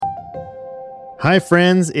Hi,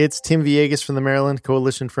 friends. It's Tim Villegas from the Maryland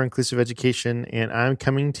Coalition for Inclusive Education, and I'm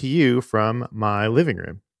coming to you from my living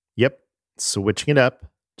room. Yep, switching it up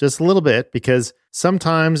just a little bit because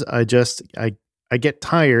sometimes I get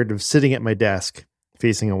tired of sitting at my desk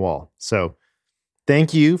facing a wall. So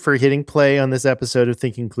thank you for hitting play on this episode of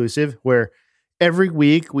Think Inclusive, where every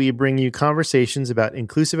week we bring you conversations about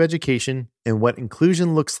inclusive education and what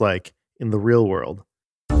inclusion looks like in the real world.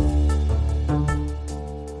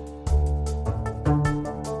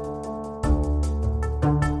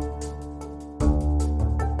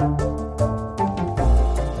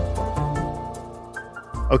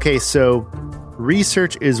 Okay, so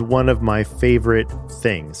research is one of my favorite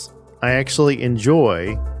things. I actually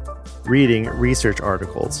enjoy reading research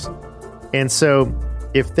articles. And so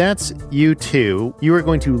if that's you too, you are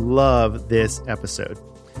going to love this episode.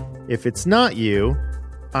 If it's not you,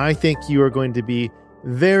 I think you are going to be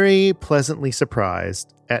very pleasantly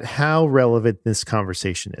surprised at how relevant this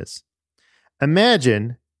conversation is.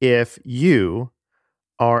 Imagine if you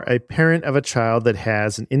are a parent of a child that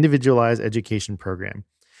has an individualized education program,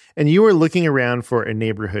 and you are looking around for a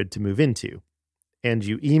neighborhood to move into, and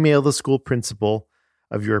you email the school principal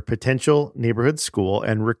of your potential neighborhood school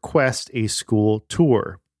and request a school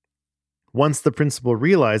tour. Once the principal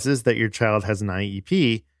realizes that your child has an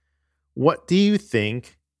IEP, what do you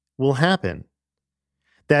think will happen?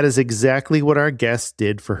 That is exactly what our guest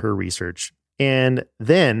did for her research. And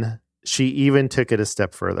then she even took it a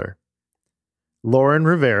step further. Lauren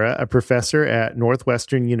Rivera, a professor at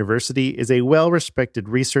Northwestern University, is a well-respected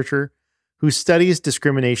researcher who studies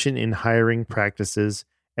discrimination in hiring practices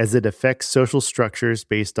as it affects social structures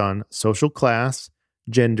based on social class,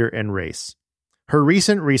 gender, and race. Her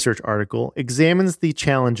recent research article examines the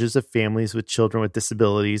challenges of families with children with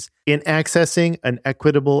disabilities in accessing an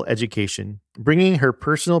equitable education, bringing her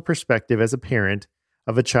personal perspective as a parent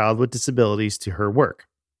of a child with disabilities to her work.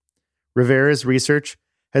 Rivera's research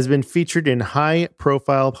has been featured in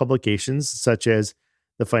high-profile publications such as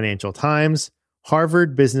the Financial Times,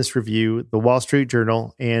 Harvard Business Review, the Wall Street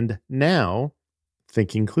Journal, and now,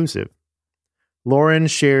 Think Inclusive. Lauren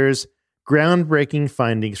shares groundbreaking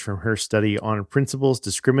findings from her study on principals'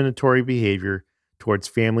 discriminatory behavior towards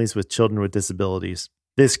families with children with disabilities.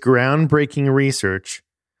 This groundbreaking research,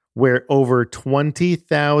 where over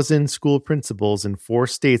 20,000 school principals in 4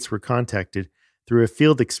 states were contacted through a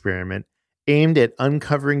field experiment, aimed at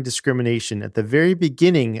uncovering discrimination at the very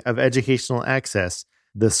beginning of educational access,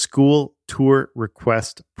 the school tour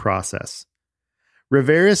request process.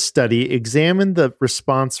 Rivera's study examined the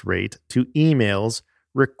response rate to emails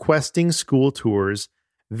requesting school tours,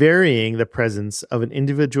 varying the presence of an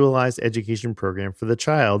individualized education program for the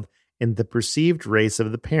child and the perceived race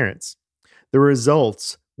of the parents. The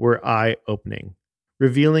results were eye-opening,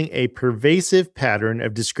 revealing a pervasive pattern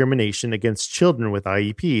of discrimination against children with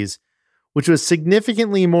IEPs, which was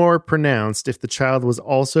significantly more pronounced if the child was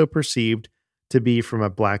also perceived to be from a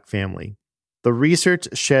Black family. The research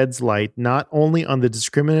sheds light not only on the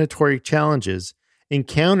discriminatory challenges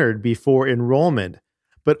encountered before enrollment,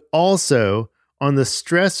 but also on the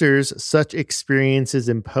stressors such experiences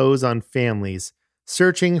impose on families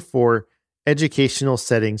searching for educational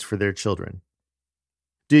settings for their children.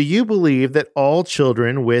 Do you believe that all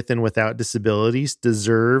children with and without disabilities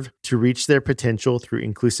deserve to reach their potential through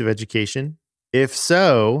inclusive education? If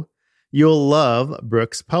so, you'll love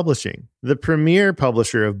Brooks Publishing, the premier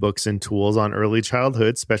publisher of books and tools on early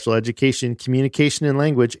childhood, special education, communication and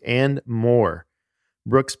language, and more.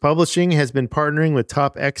 Brooks Publishing has been partnering with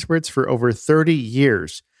top experts for over 30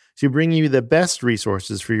 years to bring you the best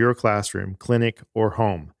resources for your classroom, clinic, or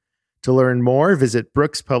home. To learn more, visit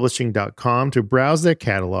brookspublishing.com to browse their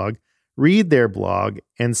catalog, read their blog,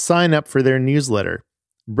 and sign up for their newsletter.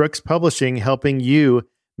 Brooks Publishing, helping you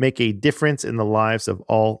make a difference in the lives of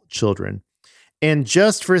all children. And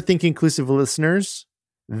just for Think Inclusive listeners,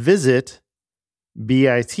 visit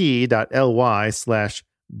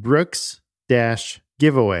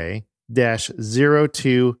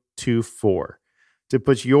bit.ly/brooks-giveaway-0224 to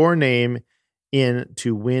put your name in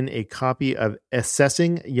to win a copy of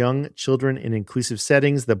Assessing Young Children in Inclusive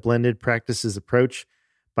Settings, the Blended Practices Approach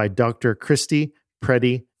by Dr. Christy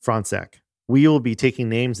Preddy-Franczak. We will be taking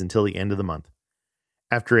names until the end of the month.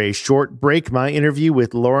 After a short break, my interview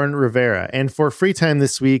with Lauren Rivera. And for free time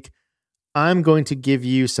this week, I'm going to give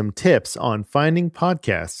you some tips on finding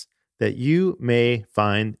podcasts that you may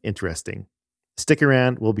find interesting. Stick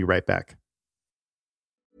around. We'll be right back.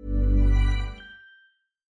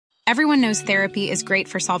 Everyone knows therapy is great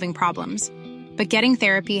for solving problems, but getting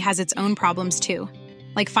therapy has its own problems too,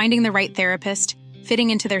 like finding the right therapist, fitting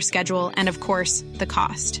into their schedule, and of course, the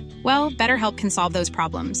cost. Well, BetterHelp can solve those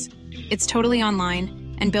problems. It's totally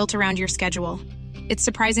online and built around your schedule. It's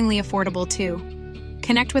surprisingly affordable, too.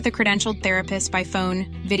 Connect with a credentialed therapist by phone,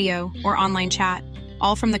 video, or online chat,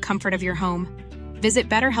 all from the comfort of your home. Visit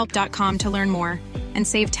BetterHelp.com to learn more and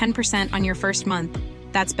save 10% on your first month.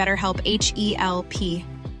 That's BetterHelp, H-E-L-P.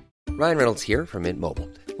 Ryan Reynolds here from Mint Mobile.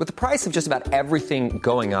 With the price of just about everything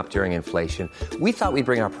going up during inflation, we thought we'd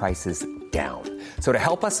bring our prices down. So to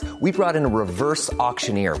help us, we brought in a reverse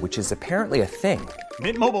auctioneer, which is apparently a thing.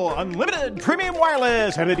 Mint Mobile Unlimited Premium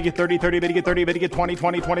Wireless. How to get 30, 30, bit to get 30, bit to get 20,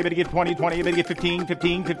 20, 20, bit to get 20, 20, bit to get 15,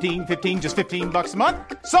 15, 15, 15, just $15 a month?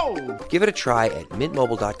 Sold! Give it a try at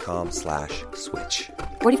mintmobile.com/switch.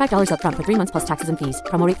 $45 up front for 3 months plus taxes and fees.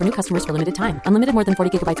 Promo rate for new customers for limited time. Unlimited more than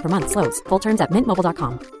 40 gigabytes per month. Slows full terms at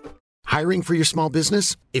mintmobile.com. Hiring for your small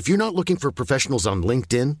business? If you're not looking for professionals on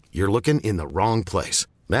LinkedIn, you're looking in the wrong place.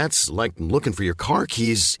 That's like looking for your car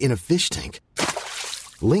keys in a fish tank.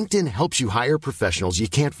 LinkedIn helps you hire professionals you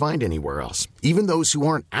can't find anywhere else, even those who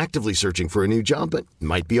aren't actively searching for a new job but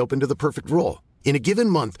might be open to the perfect role. In a given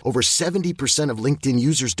month, over 70% of LinkedIn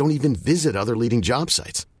users don't even visit other leading job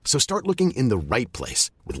sites. So start looking in the right place.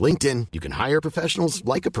 With LinkedIn, you can hire professionals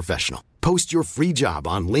like a professional. Post your free job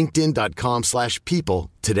on linkedin.com/people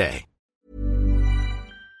today.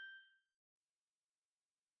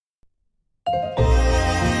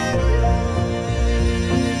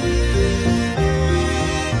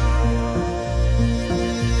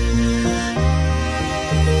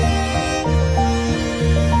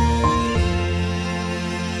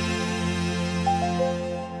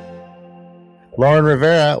 Lauren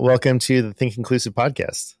Rivera, welcome to the Think Inclusive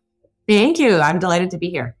podcast. Thank you. I'm delighted to be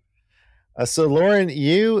here. So, Lauren,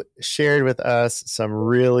 you shared with us some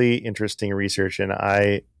really interesting research, and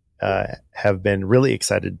I have been really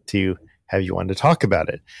excited to have you on to talk about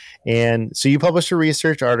it. And so you published a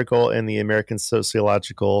research article in the American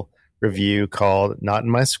Sociological Review called Not in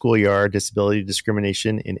My Schoolyard, Disability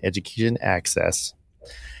Discrimination in Education Access.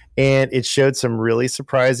 And it showed some really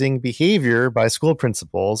surprising behavior by school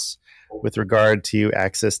principals with regard to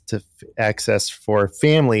access for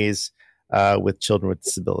families with children with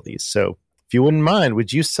disabilities. So if you wouldn't mind,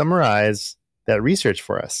 would you summarize that research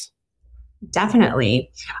for us?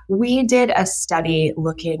 Definitely. We did a study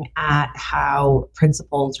looking at how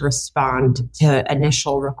principals respond to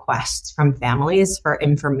initial requests from families for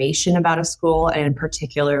information about a school. And in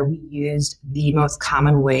particular, we used the most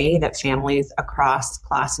common way that families across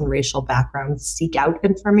class and racial backgrounds seek out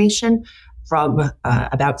information from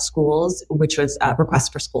about schools, which was requests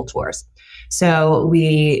for school tours. So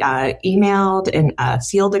we emailed in a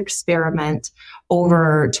field experiment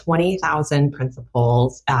over 20,000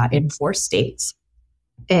 principals in 4 states,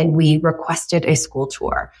 and we requested a school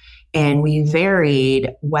tour. And we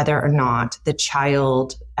varied whether or not the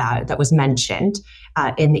child that was mentioned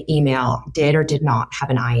in the email did or did not have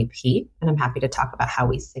an IEP. And I'm happy to talk about how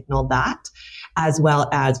we signaled that, as well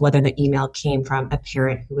as whether the email came from a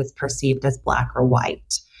parent who was perceived as Black or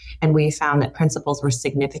white. And we found that principals were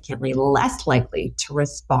significantly less likely to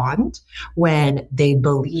respond when they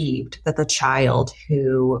believed that the child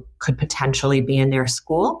who could potentially be in their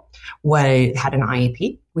school had an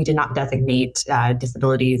IEP. We did not designate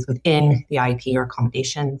disabilities within the IEP or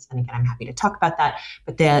accommodations. And again, I'm happy to talk about that.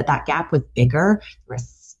 But that gap was bigger. They were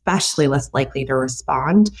especially less likely to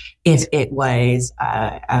respond if it was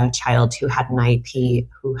a child who had an IEP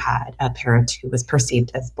who had a parent who was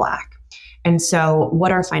perceived as Black. And so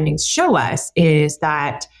what our findings show us is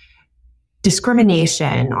that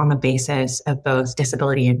discrimination on the basis of both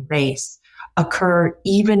disability and race occur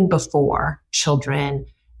even before children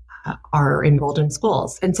are enrolled in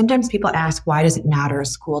schools. And sometimes people ask, why does it matter, a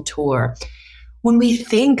school tour? When we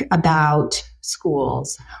think about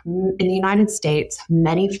schools in the United States,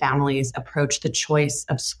 many families approach the choice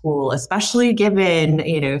of school, especially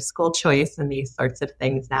given, school choice and these sorts of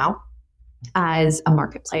things now, as a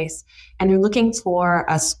marketplace. And they're looking for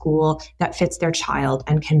a school that fits their child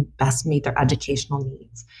and can best meet their educational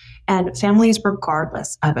needs. And families,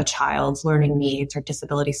 regardless of a child's learning needs or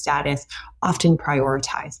disability status, often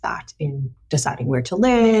prioritize that in deciding where to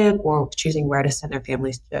live or choosing where to send their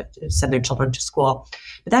children to school.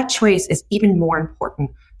 But that choice is even more important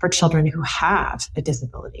for children who have a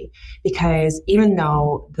disability, because even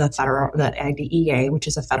though the IDEA, which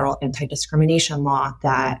is a federal anti-discrimination law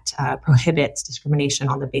that prohibits discrimination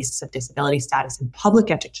on the basis of disability status in public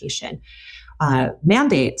education,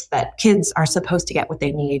 mandates that kids are supposed to get what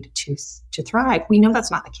they need to thrive, we know that's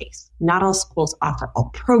not the case. Not all schools offer all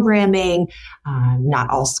programming. Not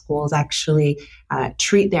all schools actually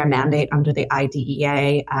treat their mandate under the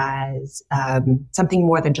IDEA as something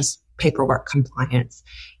more than just paperwork compliance.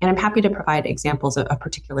 And I'm happy to provide examples of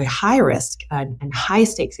particularly high risk and high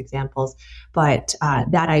stakes examples. But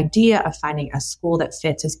that idea of finding a school that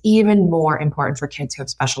fits is even more important for kids who have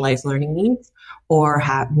specialized learning needs or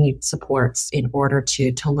need supports in order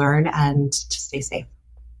to learn and to stay safe.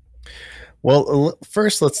 Well,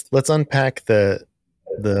 first let's unpack the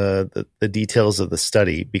details of the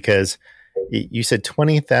study, because you said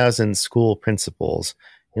 20,000 school principals.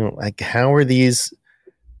 Like, how are these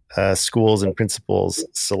schools and principals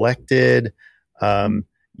selected?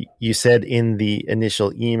 You said in the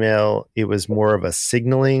initial email it was more of a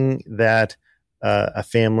signaling that a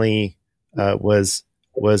family was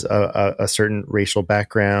a certain racial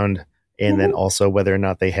background, and then also whether or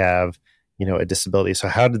not they have a disability. So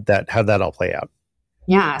how'd that all play out?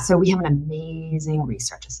 Yeah, so we have an amazing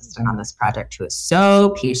research assistant on this project who is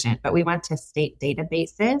so patient, but we went to state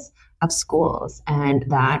databases of schools, and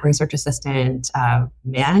that research assistant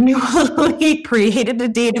manually created a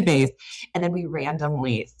database, and then we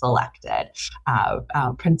randomly selected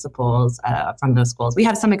principals from those schools. We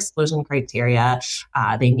have some exclusion criteria.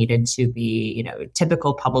 They needed to be,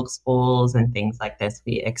 typical public schools and things like this.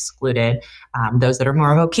 We excluded those that are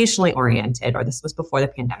more vocationally oriented, or this was before the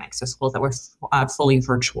pandemic, so schools that were fully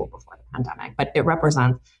virtual before the pandemic, but it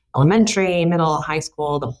represents elementary, middle, high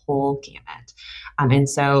school, the whole gamut. And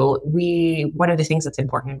so one of the things that's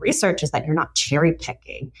important in research is that you're not cherry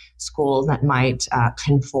picking schools that might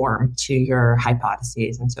conform to your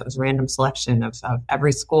hypotheses. And so it was random selection of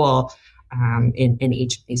every school in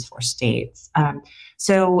each of these 4 states.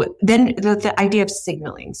 So then the idea of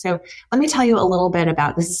signaling. So let me tell you a little bit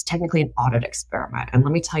about, this is technically an audit experiment, and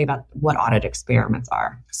let me tell you about what audit experiments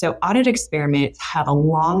are. So audit experiments have a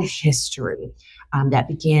long history that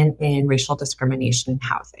began in racial discrimination in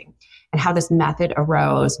housing. And how this method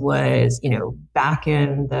arose was, back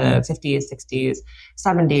in the 50s, 60s,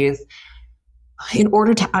 70s, in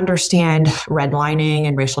order to understand redlining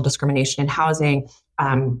and racial discrimination in housing,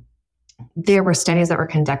 there were studies that were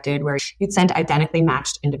conducted where you'd send identically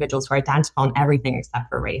matched individuals who are identical in everything except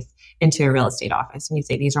for race into a real estate office. And you'd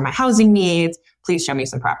say, these are my housing needs. Please show me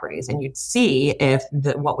some properties. And you'd see if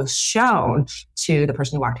what was shown to the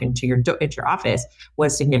person who walked into your office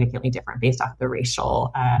was significantly different based off the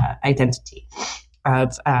racial identity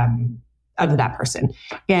of that person.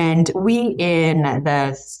 And we in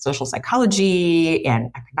the social psychology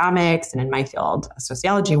and economics, and in my field,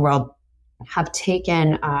 sociology world, have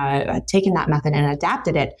taken that method and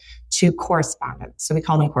adapted it to correspondence. So we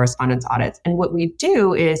call them correspondence audits. And what we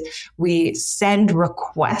do is we send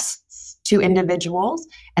requests to individuals,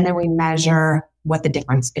 and then we measure what the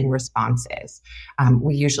difference in response is.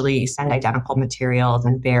 We usually send identical materials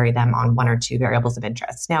and vary them on 1 or 2 variables of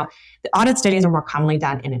interest. Now, the audit studies are more commonly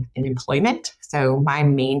done in employment. So my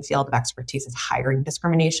main field of expertise is hiring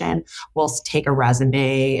discrimination. We'll take a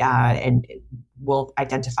resume and we'll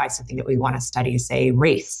identify something that we want to study, say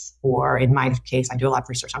race, or in my case, I do a lot of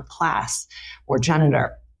research on class or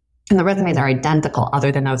gender. And the resumes are identical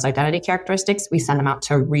other than those identity characteristics. We send them out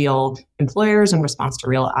to real employers in response to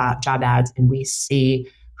real job ads, and we see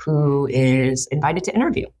who is invited to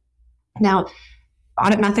interview. Now,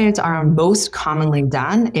 audit methods are most commonly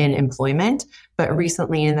done in employment, but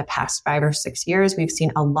recently in the past 5 or 6 years, we've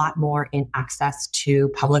seen a lot more in access to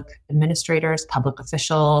public administrators, public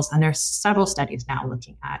officials, and there's several studies now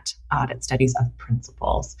looking at audit studies of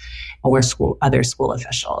principals or other school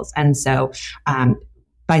officials. And so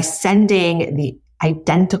by sending the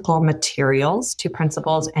identical materials to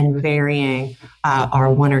principals and varying our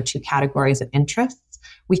 1 or 2 categories of interests,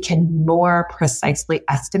 we can more precisely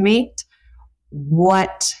estimate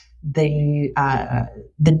what the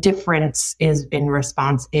difference is in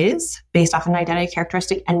response is based off an identity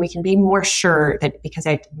characteristic, and we can be more sure that because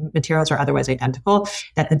materials are otherwise identical,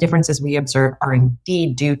 that the differences we observe are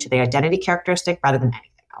indeed due to the identity characteristic rather than anything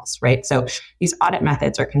else, right? So these audit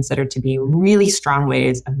methods are considered to be really strong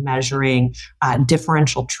ways of measuring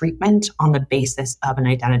differential treatment on the basis of an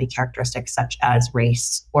identity characteristic such as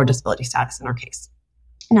race or disability status in our case.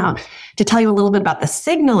 Now, to tell you a little bit about the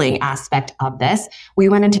signaling aspect of this, we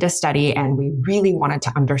went into this study and we really wanted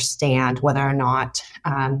to understand whether or not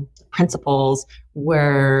principals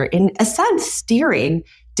were, in a sense, steering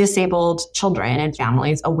disabled children and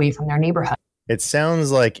families away from their neighborhood. It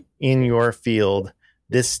sounds like in your field,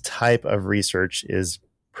 this type of research is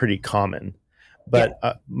pretty common. But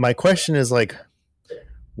my question is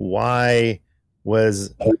why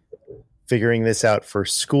was figuring this out for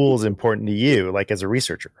schools important to you, like as a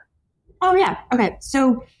researcher? Oh, yeah. Okay.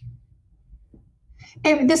 So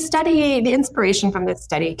The inspiration from this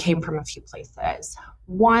study came from a few places.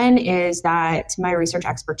 One is that my research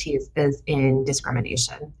expertise is in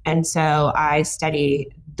discrimination. And so I study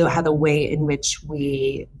how the way in which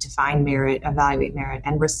we define merit, evaluate merit,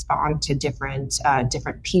 and respond to different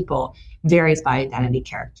people varies by identity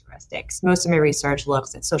characteristics. Most of my research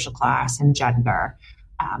looks at social class and gender.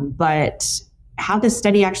 But how this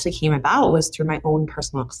study actually came about was through my own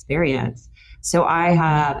personal experience. So I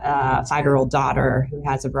have a 5-year-old daughter who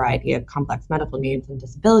has a variety of complex medical needs and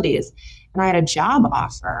disabilities. And I had a job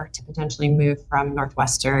offer to potentially move from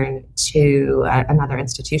Northwestern to another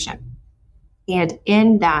institution. And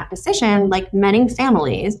in that decision, like many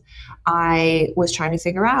families, I was trying to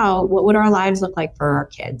figure out what would our lives look like for our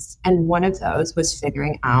kids. And one of those was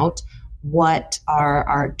figuring out what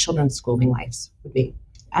our children's schooling lives would be.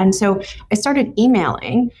 And so I started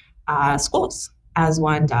emailing schools, as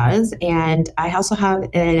one does. And I also have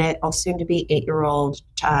a soon-to-be 8-year-old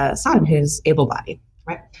son who's able-bodied,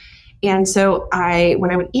 right? And so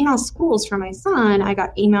when I would email schools for my son, I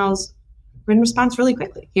got emails in response really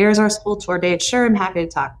quickly. Here's our school tour date. Sure, I'm happy to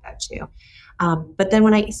talk about you. But then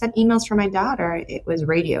when I sent emails for my daughter, it was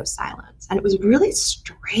radio silence. And it was really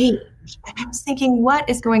strange. And I was thinking, what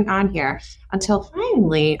is going on here? Until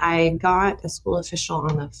finally, I got a school official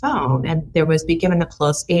on the phone. And there was, given the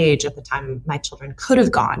close age at the time, my children could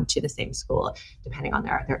have gone to the same school, depending on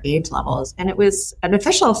their age levels. And it was an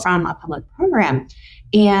official from a public program.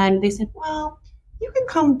 And they said, well, you can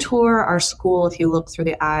come tour our school if you look through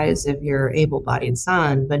the eyes of your able-bodied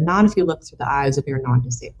son, but not if you look through the eyes of your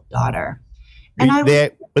non-disabled daughter. And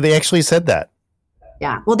they actually said that.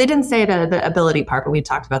 Yeah. Well, they didn't say the ability part, but we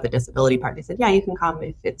talked about the disability part. They said, yeah, you can come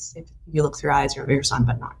if you look through eyes of your son,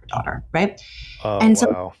 but not your daughter. Right.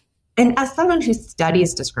 Wow. And as someone who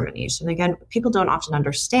studies discrimination, again, people don't often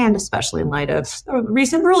understand, especially in light of the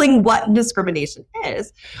recent ruling, what discrimination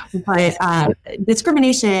is. But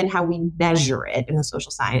discrimination, how we measure it in the social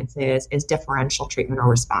sciences, is differential treatment or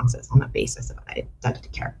responses on the basis of an identity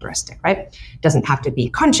characteristic, right? It doesn't have to be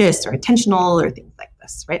conscious or intentional or things like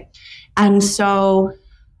this, right? And so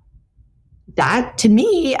that, to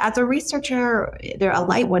me, as a researcher, a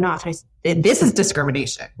light went off. And I said, this is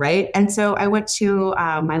discrimination, right? And so I went to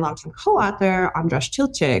my long-term co-author, Andras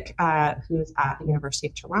Tilchik, who's at the University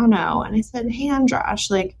of Toronto. And I said, hey,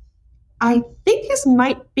 Andras, I think this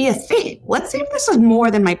might be a thing. Let's see if this is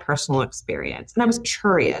more than my personal experience. And I was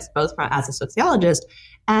curious, both as a sociologist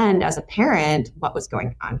and as a parent, what was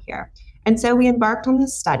going on here. And so we embarked on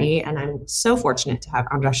this study, and I'm so fortunate to have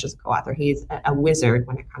Andras as a co-author. He's a wizard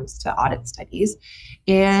when it comes to audit studies.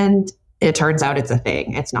 And it turns out it's a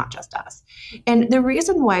thing. It's not just us. And the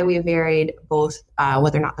reason why we varied both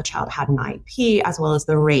whether or not the child had an IEP as well as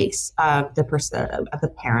the race of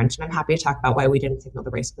the parent, and I'm happy to talk about why we didn't signal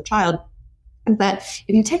the race of the child, is that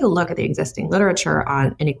if you take a look at the existing literature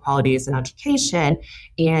on inequalities in education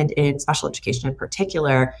and in special education in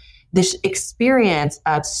particular, this experience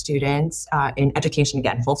of students in education,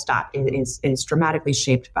 again, full stop, is dramatically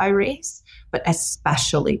shaped by race, but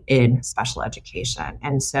especially in special education.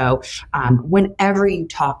 And so whenever you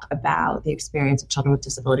talk about the experience of children with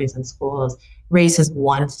disabilities in schools, race is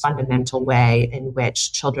one fundamental way in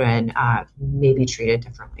which children may be treated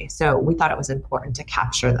differently. So we thought it was important to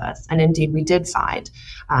capture this. And indeed, we did find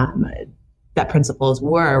that principals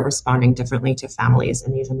were responding differently to families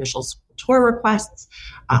in these initial school tour requests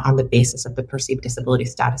on the basis of the perceived disability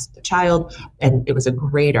status of the child. And it was a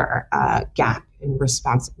greater gap in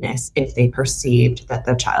responsiveness if they perceived that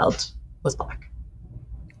the child was Black.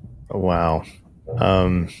 Wow.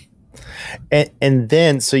 And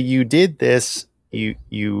then, so you did this,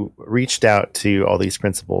 you reached out to all these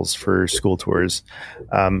principals for school tours,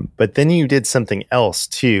 but then you did something else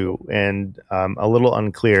too, and a little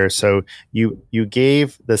unclear. So you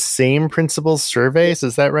gave the same principals surveys,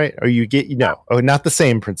 is that right? Or not the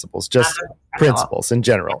same principals, just principals in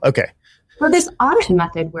general. Okay. So this audit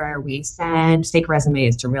method where we send fake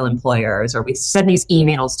resumes to real employers, or we send these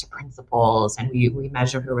emails to principals and we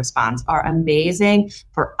measure who responds, are amazing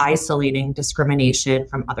for isolating discrimination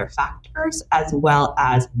from other factors, as well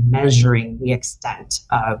as measuring the extent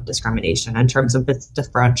of discrimination in terms of its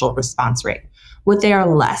differential response rate. What they are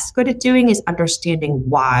less good at doing is understanding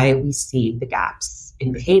why we see the gaps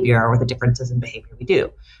in behavior or the differences in behavior we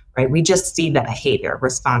do. Right? We just see the behavior,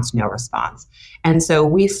 response, no response. And so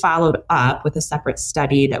we followed up with a separate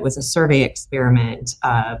study that was a survey experiment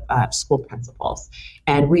of school principals.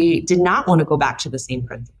 And we did not want to go back to the same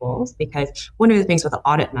principals, because one of the things with the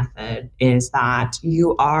audit method is that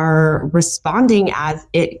you are responding as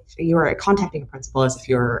if you are contacting a principal as if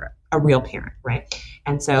you're a real parent, right?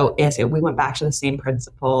 And so if we went back to the same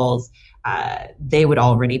principals, they would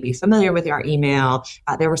already be familiar with our email.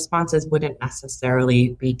 Their responses wouldn't necessarily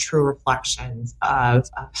be true reflections of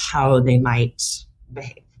how they might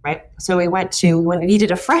behave, right? So we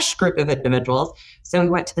needed a fresh group of individuals. So we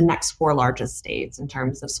went to the next 4 largest states in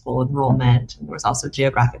terms of school enrollment, and there was also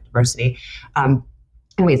geographic diversity. And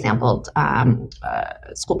we sampled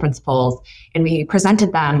school principals, and we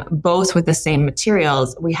presented them both with the same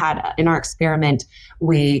materials. We had, in our experiment,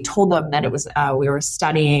 we told them that it was we were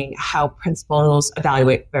studying how principals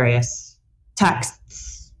evaluate various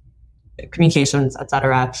texts, communications,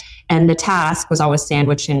 etc. And the task was always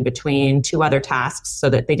sandwiched in between 2 other tasks so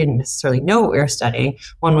that they didn't necessarily know what we were studying.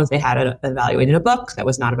 One was they had evaluated a book that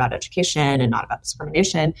was not about education and not about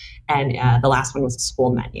discrimination. And the last one was a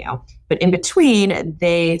school menu. But in between,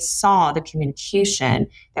 they saw the communication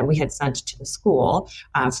that we had sent to the school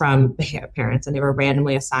from the parents, and they were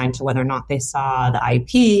randomly assigned to whether or not they saw the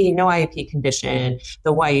IEP, no IEP condition,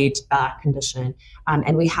 the white condition.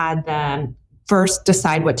 And we had them first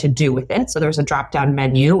decide what to do with it. So there was a drop-down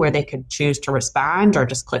menu where they could choose to respond or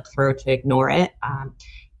just click through to ignore it.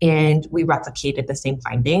 And we replicated the same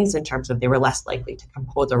findings in terms of they were less likely to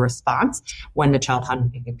compose a response when the child had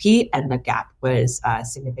an IEP, and the gap was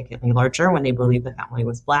significantly larger when they believed the family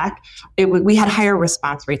was Black. We had higher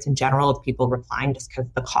response rates in general of people replying just because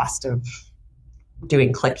the cost of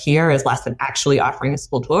doing click here is less than actually offering a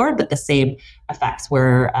school tour, but the same effects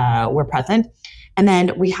were present. And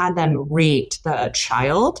then we had them rate the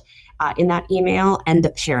child in that email and the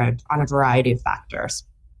parent on a variety of factors,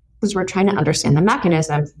 because we're trying to understand the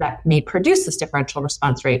mechanisms that may produce this differential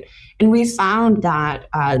response rate. And we found that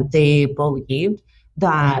they believed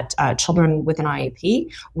that children with an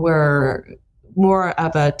IEP were more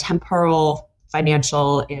of a temporal,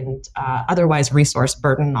 financial, and otherwise resource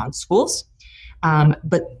burden on schools. And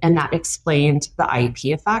that explained the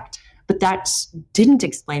IEP effect, but that didn't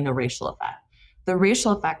explain the racial effect. The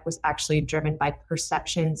racial effect was actually driven by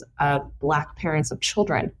perceptions of Black parents of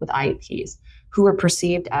children with IEPs who were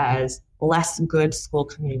perceived as less good school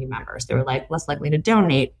community members. They were less likely to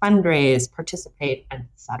donate, fundraise, participate,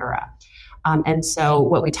 etc. And so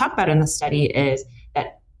what we talk about in the study is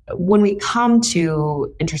that when we come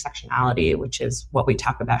to intersectionality, which is what we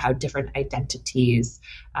talk about, how different identities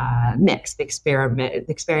mix, the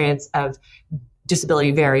experience of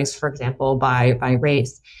disability varies, for example, by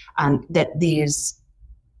race, that these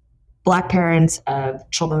Black parents of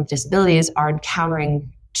children with disabilities are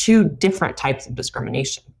encountering 2 different types of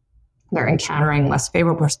discrimination. They're encountering less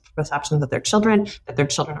favorable perceptions of their children, that their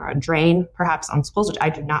children are a drain, perhaps, on schools, which I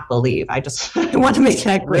do not believe. I just want to make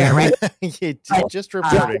that clear, right? Just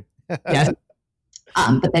reporting. Yes.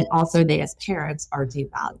 But then also they, as parents, are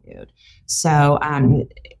devalued. So,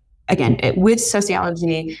 again, with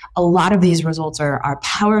sociology, a lot of these results are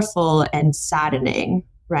powerful and saddening,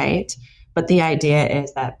 right? But the idea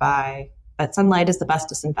is that that sunlight is the best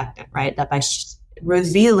disinfectant, right? That by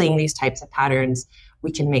revealing these types of patterns,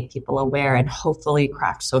 we can make people aware and hopefully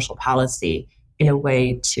craft social policy in a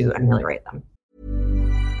way to ameliorate them.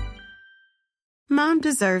 Mom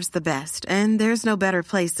deserves the best, and there's no better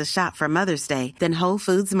place to shop for Mother's Day than Whole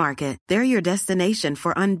Foods Market. They're your destination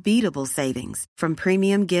for unbeatable savings, from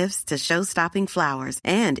premium gifts to show-stopping flowers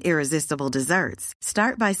and irresistible desserts.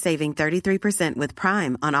 Start by saving 33% with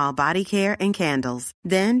Prime on all body care and candles.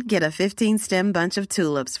 Then get a 15-stem bunch of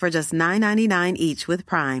tulips for just $9.99 each with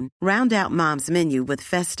Prime. Round out Mom's menu with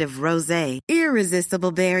festive rosé,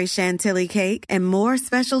 irresistible berry chantilly cake, and more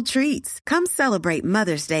special treats. Come celebrate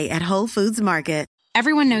Mother's Day at Whole Foods Market.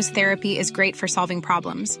 Everyone knows therapy is great for solving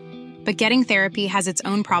problems, but getting therapy has its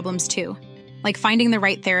own problems too, like finding the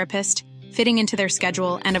right therapist, fitting into their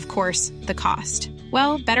schedule, and of course, the cost.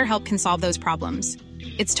 Well, BetterHelp can solve those problems.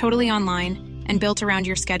 It's totally online and built around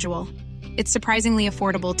your schedule. It's surprisingly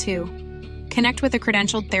affordable too. Connect with a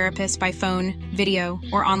credentialed therapist by phone, video,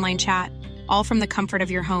 or online chat, all from the comfort of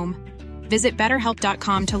your home. Visit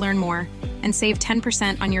BetterHelp.com to learn more and save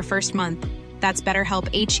 10% on your first month. That's BetterHelp,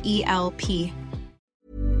 H-E-L-P.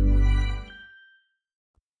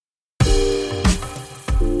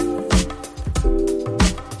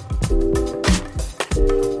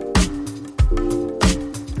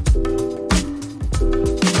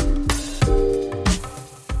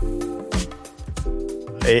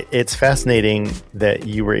 It's fascinating that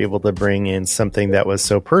you were able to bring in something that was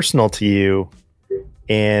so personal to you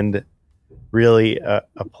and really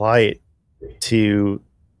apply it to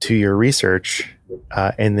your research,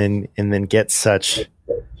 and then get such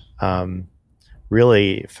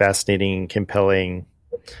really fascinating, compelling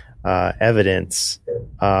evidence.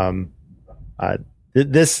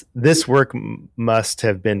 This work must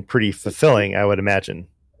have been pretty fulfilling, I would imagine.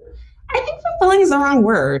 I think fulfilling is the wrong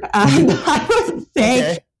word. I would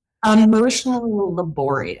say emotionally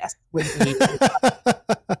laborious would be.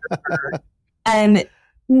 And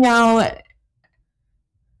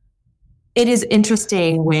it is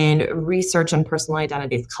interesting when research and personal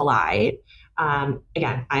identities collide.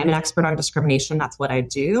 Again, I am an expert on discrimination. That's what I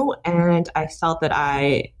do. And I felt that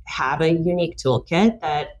I have a unique toolkit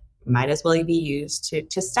that might as well be used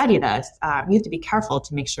to study this. You have to be careful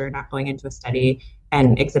to make sure you're not going into a study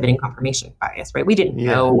and exhibiting confirmation bias, right? We didn't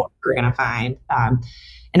know what we were going to find.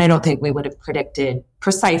 And I don't think we would have predicted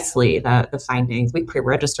precisely the findings. We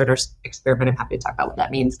pre-registered our experiment. I'm happy to talk about what that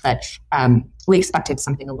means. But we expected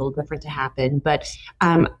something a little different to happen. But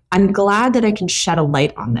I'm glad that I can shed a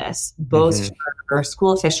light on this, both for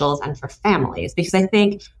school officials and for families, because I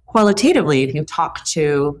think qualitatively, if you talk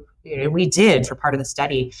to, we did for part of the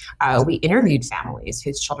study, we interviewed families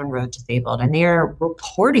whose children were disabled, and they're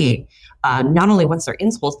reporting not only once they're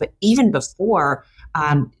in schools, but even before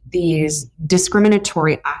these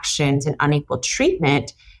discriminatory actions and unequal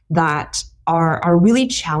treatment that are really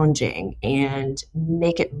challenging and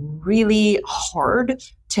make it really hard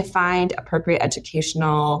to find appropriate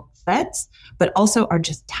educational fits, but also are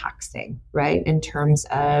just taxing, right? In terms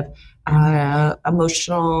of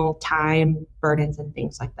emotional time burdens and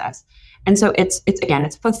things like this. And so it's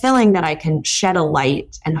fulfilling that I can shed a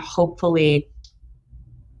light and hopefully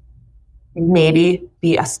maybe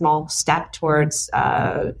be a small step towards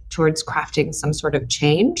crafting some sort of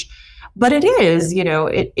change. But it is,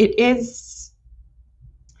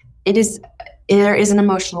 there is an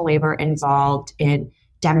emotional labor involved in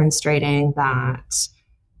demonstrating that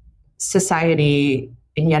society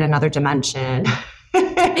in yet another dimension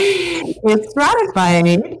is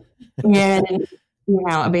stratifying. And,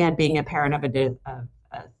 again, being a parent of a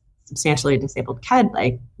substantially disabled kid,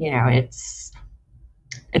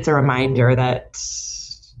 it's a reminder that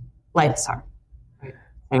life is hard. Right?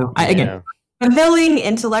 So, again, fulfilling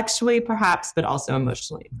intellectually, perhaps, but also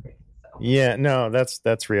emotionally. So. Yeah, no,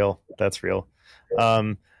 that's real. That's real.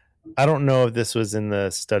 I don't know if this was in the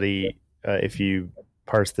study, if you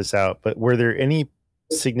parse this out, but were there any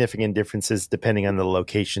significant differences depending on the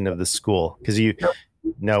location of the school? Because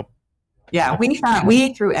nope. Yeah,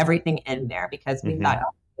 we threw everything in there because we thought,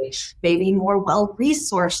 maybe more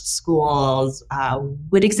well-resourced schools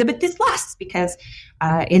would exhibit this less, because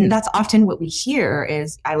that's often what we hear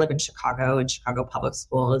is, I live in Chicago, and Chicago Public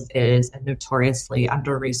Schools is a notoriously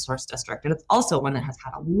under-resourced district. And it's also one that has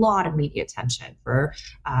had a lot of media attention for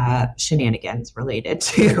shenanigans related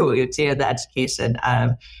to the education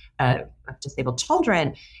of disabled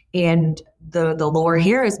children. And the lore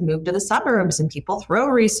here is move to the suburbs and people throw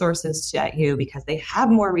resources at you because they have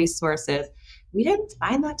more resources. We didn't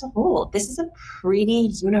find that to hold. This is a pretty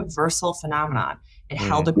universal phenomenon. It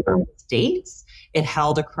held across states. It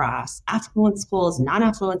held across affluent schools,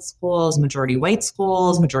 non-affluent schools, majority white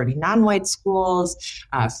schools, majority non-white schools,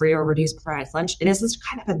 free or reduced price lunch. It is this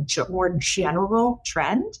kind of a more general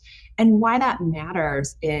trend. And why that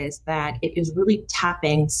matters is that it is really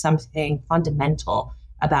tapping something fundamental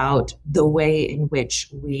about the way in which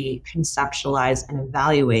we conceptualize and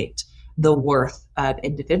evaluate the worth of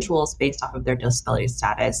individuals based off of their disability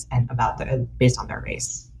status and based on their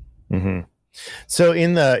race. Mm-hmm. So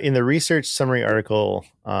in the research summary article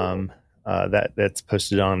that's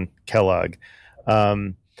posted on Kellogg,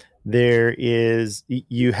 you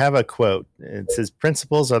have a quote. It says,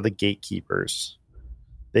 "Principals are the gatekeepers.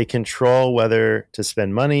 They control whether to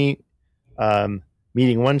spend money,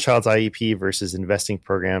 meeting one child's IEP versus investing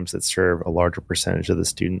programs that serve a larger percentage of the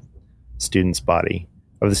student body.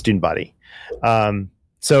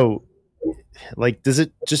 So, does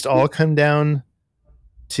it just all come down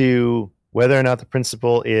to whether or not the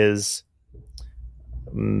principal has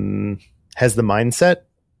the mindset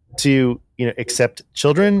to accept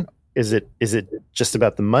children? Is it just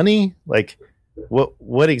about the money?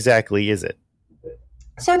 What exactly is it?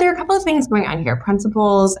 So there are a couple of things going on here.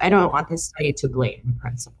 Principals, I don't want this study to blame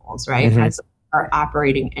principals, right? Mm-hmm. Principals are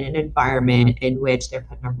operating in an environment in which they're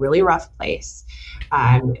put in a really rough place.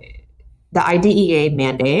 The IDEA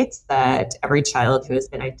mandates that every child who has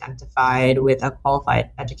been identified with a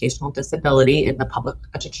qualified educational disability in the public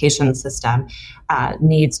education system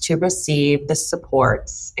needs to receive the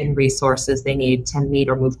supports and resources they need to meet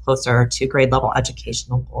or move closer to grade level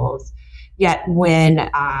educational goals. Yet when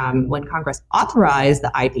Congress authorized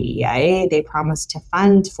the IDEA, they promised to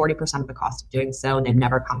fund 40% of the cost of doing so, and they've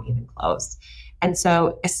never come even close. And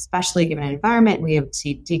so, especially given an environment, we have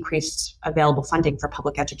seen decreased available funding for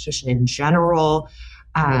public education in general.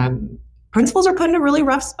 principals are put in a really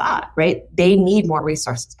rough spot, right? They need more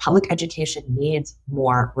resources. Public education needs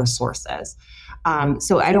more resources.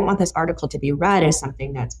 So I don't want this article to be read as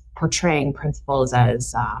something that's portraying principals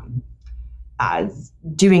as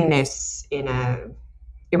doing this in a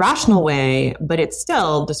irrational way, but it's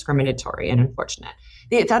still discriminatory and unfortunate.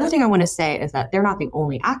 The other thing I want to say is that they're not the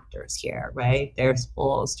only actors here, right? There's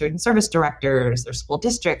school student service directors, there's school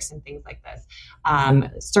districts and things like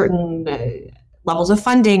this. Certain levels of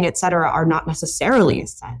funding, et cetera, are not necessarily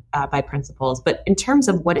set by principals, but in terms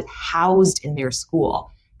of what is housed in their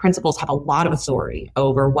school, principals have a lot of authority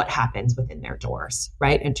over what happens within their doors,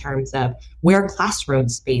 right? In terms of where classroom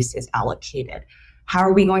space is allocated. How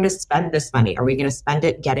are we going to spend this money? Are we going to spend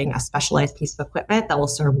it getting a specialized piece of equipment that will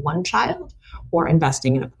serve one child, or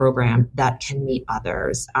investing in a program that can meet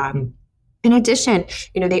others? In addition,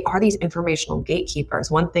 they are these informational gatekeepers.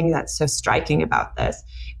 One thing that's so striking about this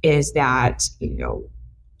is that,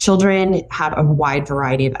 children have a wide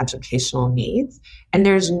variety of educational needs, and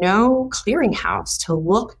there's no clearinghouse to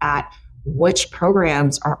look at which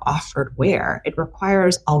programs are offered where. It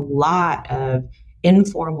requires a lot of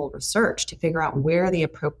informal research to figure out where the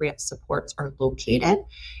appropriate supports are located.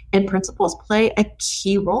 And principals play a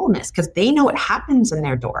key role in this because they know what happens in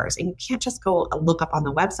their doors. And you can't just go look up on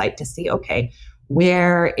the website to see, okay,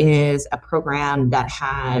 where is a program that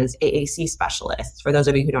has AAC specialists? For those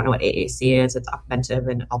of you who don't know what AAC is, it's augmentative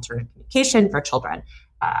and alternate communication for children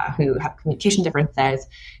who have communication differences.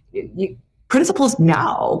 Principals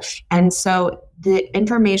know. And so the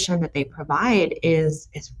information that they provide is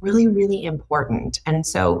really, really important. And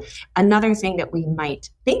so another thing that we might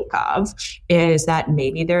think of is that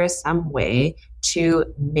maybe there is some way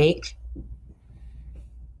to make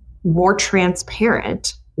more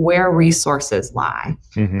transparent where resources lie,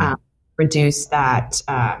 reduce that,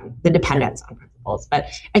 the dependence on principals. But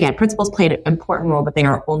again, principals play an important role, but they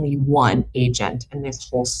are only one agent in this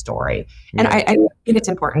whole story. And I think it's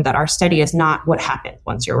important that our study is not what happens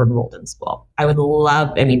once you're enrolled in school.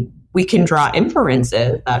 We can draw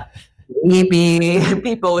inferences that maybe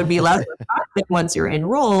people would be less responsive once you're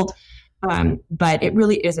enrolled, but it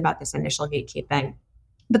really is about this initial gatekeeping.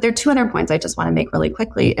 But there are two other points I just want to make really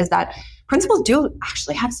quickly is that principals do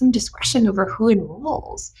actually have some discretion over who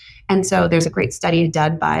enrolls. And so there's a great study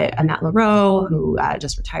done by Annette Leroux, who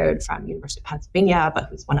just retired from University of Pennsylvania, but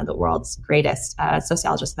who's one of the world's greatest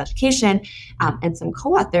sociologists of education, and some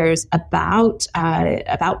co-authors about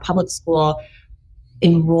public school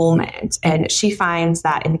enrollment. And she finds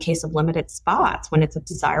that in the case of limited spots, when it's a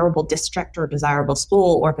desirable district or desirable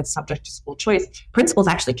school, or if it's subject to school choice, principals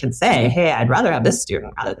actually can say, hey, I'd rather have this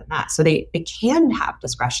student rather than that. So they can have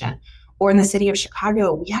discretion. Or in the city of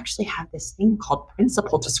Chicago, we actually have this thing called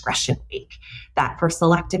Principal Discretion Week, that for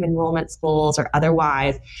selective enrollment schools or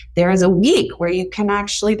otherwise, there is a week where you can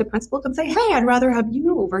actually, the principal can say, hey, I'd rather have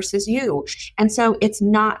you versus you. And so it's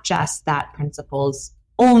not just that principals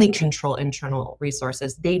only control internal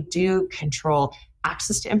resources. They do control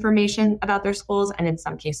access to information about their schools. And in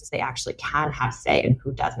some cases, they actually can have say in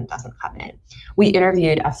who does and doesn't come in. We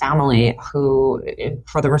interviewed a family who,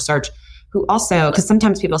 for the research, who also, because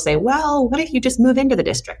sometimes people say, well, what if you just move into the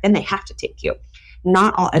district? Then they have to take you.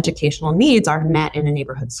 Not all educational needs are met in a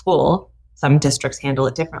neighborhood school. Some districts handle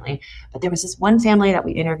it differently. But there was this one family that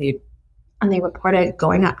we interviewed, and they reported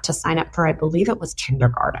going up to sign up for, I believe it was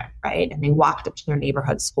kindergarten, right? And they walked up to their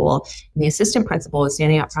neighborhood school, and the assistant principal was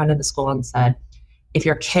standing up front of the school and said, if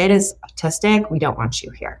your kid is autistic, we don't want you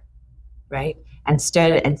here, right? And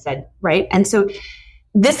stood and said, right? And so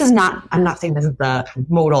this is not, I'm not saying this is the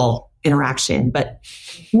modal interaction, but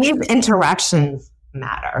these interactions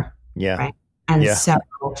matter, right? And so,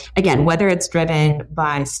 again, whether it's driven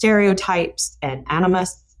by stereotypes and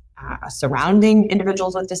animus surrounding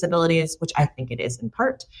individuals with disabilities, which I think it is in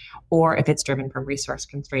part, or if it's driven from resource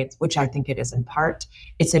constraints, which I think it is in part,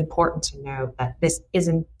 it's important to know that this is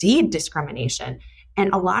indeed discrimination.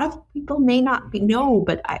 And a lot of people may not know,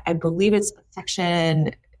 but I believe it's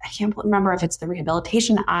section, I can't remember if it's the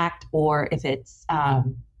Rehabilitation Act or if it's, I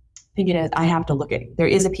think it is, I have to look at it. There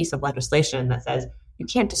is a piece of legislation that says you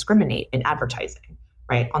can't discriminate in advertising,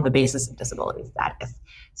 right, on the basis of disability status.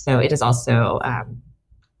 So it is also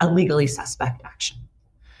a legally suspect action.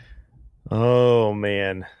 Oh,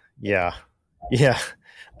 man. Yeah.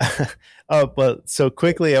 But so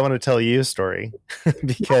quickly, I want to tell you a story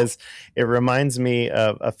because it reminds me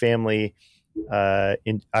of a family. I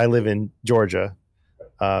live in Georgia.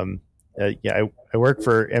 I work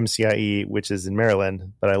for MCIE, which is in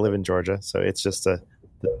Maryland, but I live in Georgia. So it's just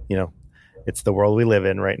it's the world we live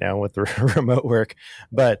in right now with the remote work.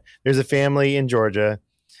 But there's a family in Georgia,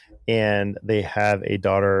 and they have a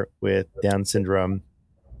daughter with Down syndrome.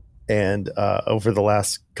 And over the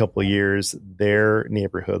last couple of years, their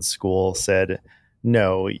neighborhood school said,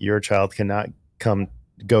 no, your child cannot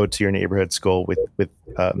go to your neighborhood school with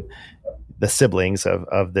the siblings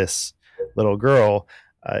of this little girl.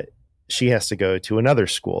 She has to go to another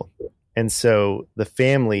school. And so the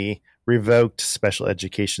family revoked special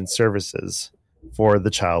education services for the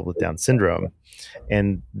child with Down syndrome.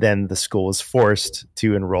 And then the school was forced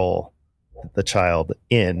to enroll the child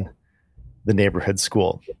in the neighborhood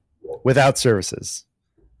school without services.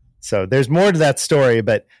 So there's more to that story,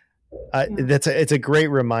 but it's a great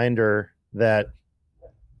reminder that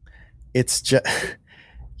it's just,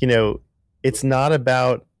 it's not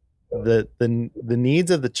about the needs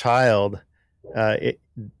of the child.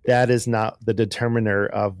 That is not the determiner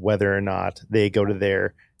of whether or not they go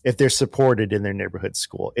to if they're supported in their neighborhood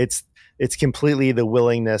school. It's completely the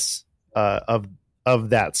willingness of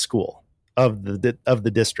that school, of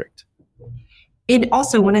the district. And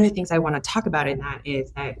also, one of the things I want to talk about in that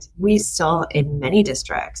is that we still, in many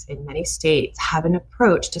districts, in many states, have an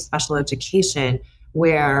approach to special education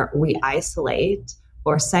where we isolate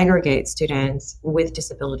or segregate students with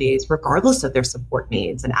disabilities, regardless of their support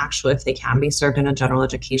needs. And actually, if they can be served in a general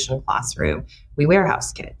education classroom, we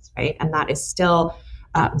warehouse kids, right? And that is still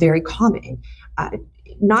very common.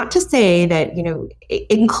 Not to say that,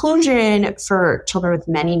 inclusion for children with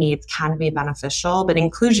many needs can be beneficial, but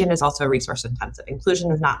inclusion is also resource intensive.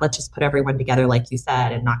 Inclusion is not, let's just put everyone together, like you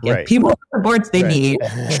said, and not give people the boards they need.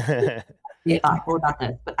 Be thoughtful about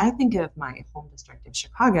this. But I think of my home district in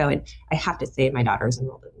Chicago, and I have to say my daughter's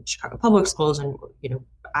enrolled in Chicago public schools, and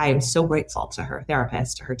I am so grateful to her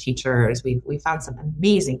therapist, to her teachers. We found some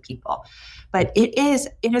amazing people, but it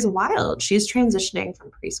is wild. She's transitioning from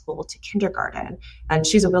preschool to kindergarten, and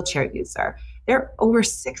she's a wheelchair user. There are over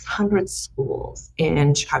 600 schools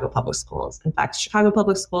in Chicago public schools. In fact, Chicago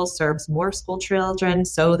public schools serves more school children,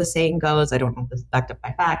 so the saying goes, I don't know if this is backed up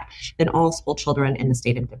by fact, than all school children in the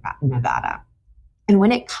state of Nevada. And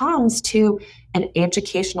when it comes to an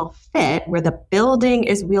educational fit where the building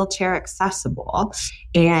is wheelchair accessible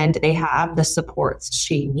and they have the supports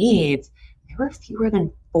she needs, there are fewer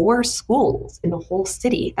than 4 schools in the whole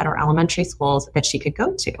city that are elementary schools that she could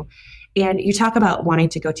go to. And you talk about wanting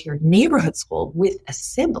to go to your neighborhood school with a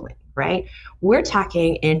sibling, right? We're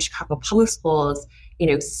talking in Chicago public schools,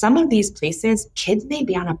 some of these places, kids may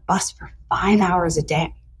be on a bus for 5 hours a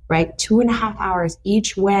day, right? 2.5 hours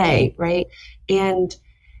each way, right? And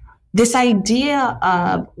this idea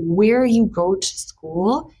of where you go to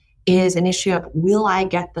school is an issue of, will I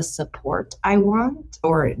get the support I want,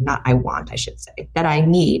 or not I want, I should say, that I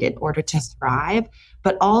need in order to thrive,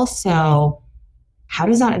 but also, how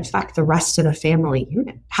does that affect the rest of the family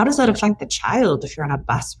unit? How does that affect the child if you're on a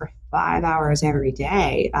bus for 5 hours every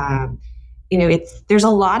day? There's a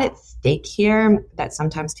lot at stake here that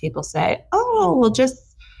sometimes people say, oh, well,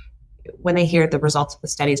 just when they hear the results of the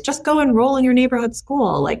studies, just go enroll in your neighborhood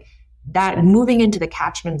school. Like that, moving into the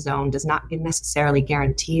catchment zone does not necessarily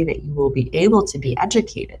guarantee that you will be able to be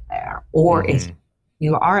educated there, or if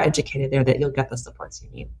you are educated there, that you'll get the supports you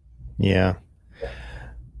need. Yeah.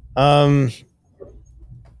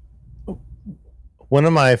 One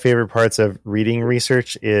of my favorite parts of reading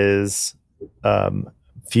research is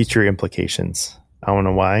future implications. I don't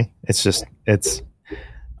know why.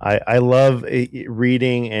 I love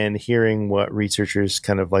reading and hearing what researchers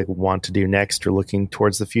kind of like want to do next or looking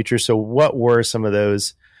towards the future. So what were some of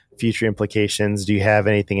those future implications? Do you have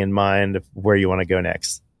anything in mind of where you want to go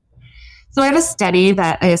next? So I have a study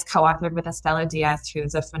that is co-authored with Estela Diaz,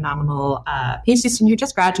 who's a phenomenal PhD student who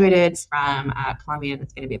just graduated from Columbia and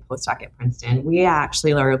is going to be a postdoc at Princeton. We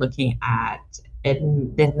actually are looking at,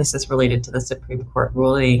 and this is related to the Supreme Court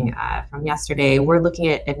ruling from yesterday, we're looking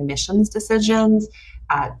at admissions decisions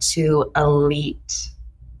to elite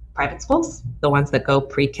private schools, the ones that go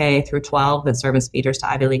pre-K through 12 that serve as feeders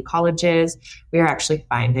to Ivy League colleges. We are actually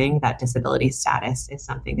finding that disability status is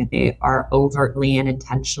something that they are overtly and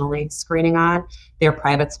intentionally screening on. They're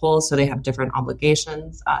private schools, so they have different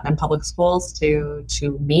obligations than public schools to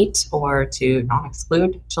meet or to not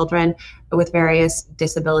exclude children with various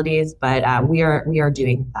disabilities. But we are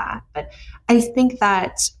doing that. But I think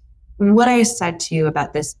that what I said to you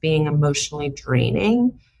about this being emotionally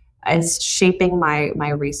draining is shaping my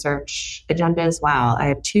research agenda as well. I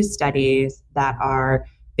have 2 studies that are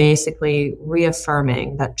basically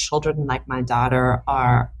reaffirming that children like my daughter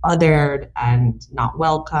are othered and not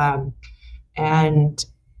welcome. And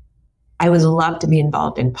I would love to be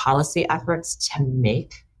involved in policy efforts to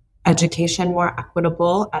make education more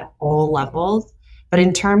equitable at all levels. But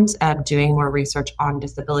in terms of doing more research on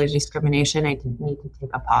disability discrimination, I did need to take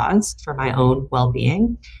a pause for my own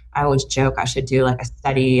well-being. I always joke I should do like a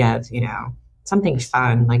study of, something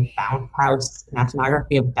fun, like bounce house, an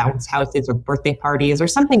ethnography of bounce houses or birthday parties or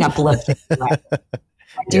something uplifting. Right?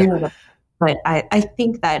 But I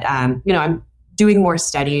think that, I'm doing more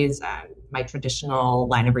studies, my traditional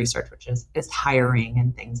line of research, which is hiring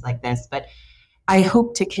and things like this. But I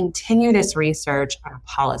hope to continue this research on a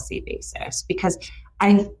policy basis, because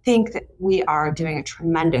I think that we are doing a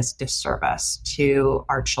tremendous disservice to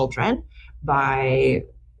our children by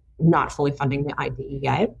not fully funding the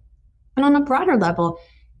IDEA. And on a broader level,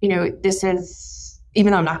 this is,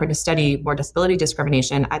 even though I'm not going to study more disability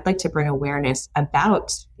discrimination, I'd like to bring awareness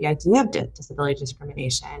about the idea of disability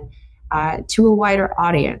discrimination to a wider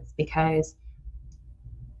audience, because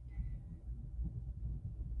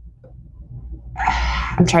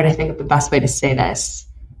I'm trying to think of the best way to say this.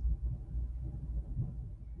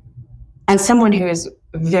 As someone who is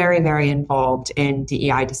very, very involved in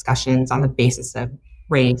DEI discussions on the basis of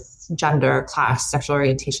race, gender, class, sexual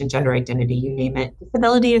orientation, gender identity, you name it,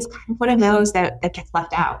 disability is kind of one of those that gets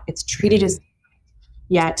left out. It's treated as,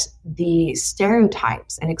 yet the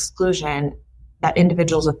stereotypes and exclusion that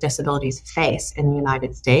individuals with disabilities face in the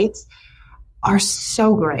United States are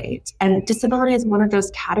so great. And disability is one of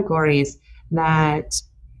those categories that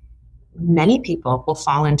many people will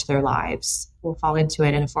fall into their lives, will fall into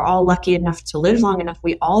it. And if we're all lucky enough to live long enough,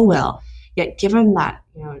 we all will. Yet given that,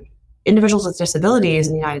 individuals with disabilities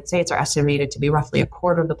in the United States are estimated to be roughly a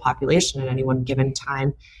quarter of the population at any one given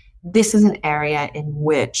time, this is an area in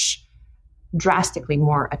which drastically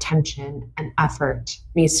more attention and effort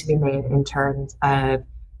needs to be made in terms of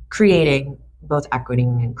creating both equity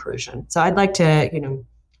and inclusion. So I'd like to,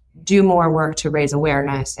 do more work to raise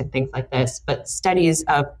awareness and things like this, but studies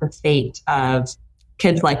of the fate of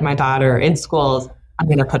kids like my daughter in schools, I'm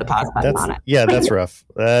going to put a pause button on it. Yeah, that's rough.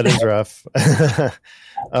 That is rough.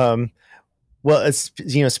 Well,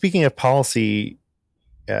 speaking of policy,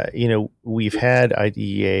 we've had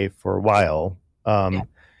IDEA for a while.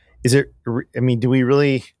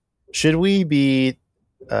 Should we be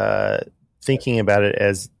thinking about it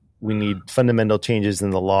as we need fundamental changes in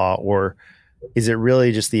the law, or is it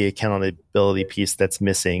really just the accountability piece that's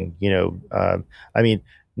missing?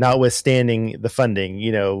 Notwithstanding the funding,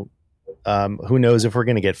 who knows if we're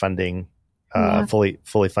going to get funding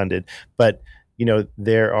fully funded, but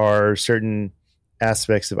there are certain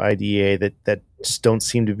aspects of IDEA that just don't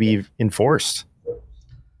seem to be enforced.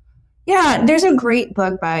 Yeah, there's a great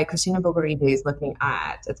book by Christina Bulgarides looking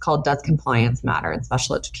at, it's called Does Compliance Matter in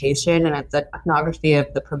Special Education? And it's an ethnography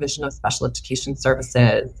of the provision of special education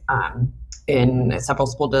services in several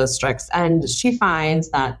school districts. And she finds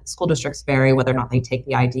that school districts vary whether or not they take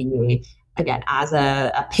the IDEA, again, as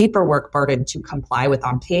a paperwork burden to comply with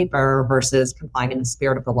on paper versus complying in the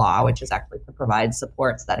spirit of the law, which is actually to provide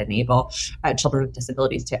supports that enable children with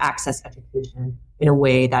disabilities to access education in a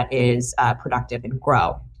way that is productive and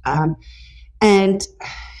grow. And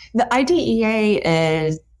the IDEA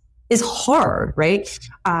is hard, right?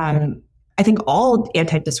 I think all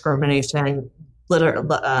anti-discrimination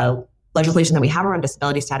legislation that we have around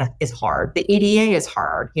disability status is hard. The ADA is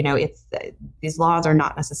hard. These laws are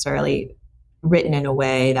not necessarily written in a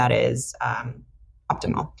way that is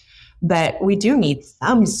optimal, but we do need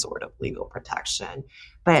some sort of legal protection.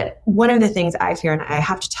 But one of the things I fear, and I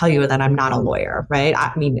have to tell you that I'm not a lawyer, right?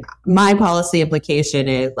 I mean, my policy implication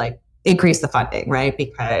is like increase the funding, right?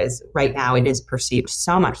 Because right now it is perceived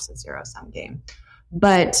so much as a zero-sum game.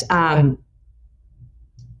 But I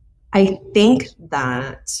think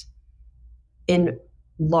that in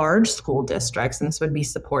large school districts, and this would be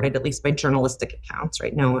supported at least by journalistic accounts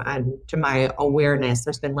right now, and to my awareness,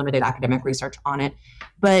 there's been limited academic research on it,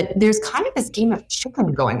 but there's kind of this game of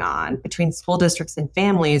chicken going on between school districts and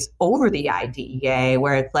families over the IDEA,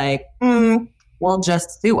 where it's like, well,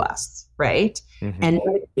 just sue us, right? Mm-hmm. And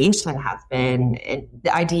litigation has been,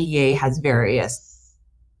 the IDEA has various,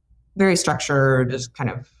 very structured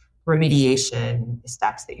kind of remediation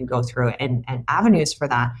steps that you go through and avenues for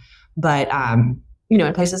that. But,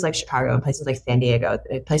 in places like Chicago, in places like San Diego,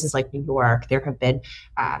 in places like New York, there have been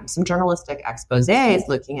some journalistic exposés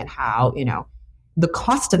looking at how, the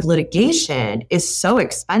cost of litigation is so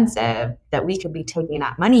expensive that we could be taking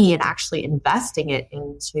that money and actually investing it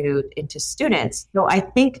into students. So I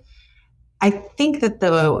think that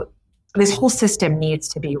this whole system needs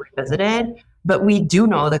to be revisited, but we do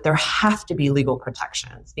know that there have to be legal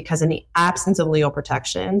protections, because in the absence of legal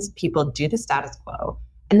protections, people do the status quo.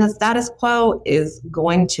 And the status quo is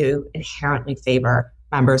going to inherently favor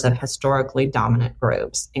members of historically dominant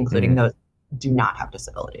groups, including those who do not have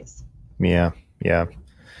disabilities. Yeah. Yeah.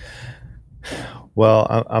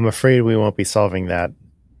 Well, I'm afraid we won't be solving that,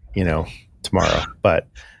 tomorrow, but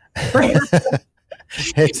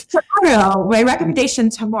tomorrow, my recommendation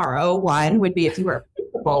tomorrow, one would be if you were a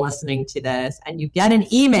principal listening to this and you get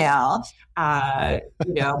an email,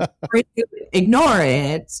 ignore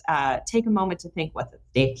it, take a moment to think what's at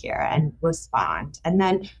stake here and respond. And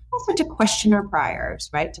then also to question our priors,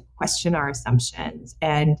 right? To question our assumptions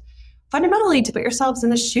and fundamentally to put yourselves in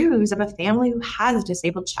the shoes of a family who has a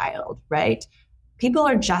disabled child, right? People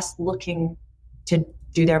are just looking to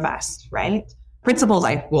do their best, right? Principals,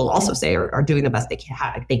 I will also say, are doing the best they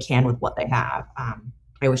can with what they have.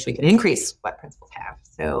 I wish we could increase what principals have,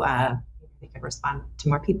 so they could respond to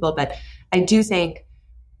more people. But I do think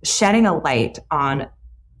shedding a light on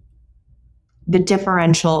the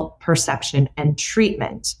differential perception and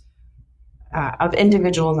treatment of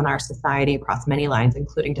individuals in our society across many lines,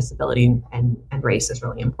 including disability and race, is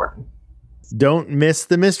really important. Don't miss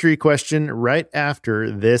the mystery question right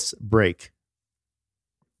after this break.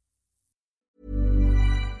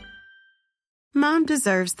 Mom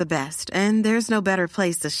deserves the best, and there's no better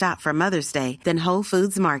place to shop for Mother's Day than Whole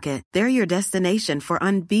Foods Market. They're your destination for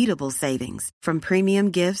unbeatable savings, from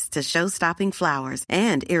premium gifts to show-stopping flowers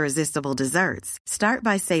and irresistible desserts. Start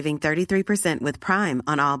by saving 33% with Prime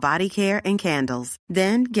on all body care and candles.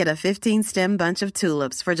 Then get a 15-stem bunch of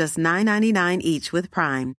tulips for just $9.99 each with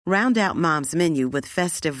Prime. Round out Mom's menu with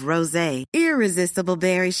festive rosé, irresistible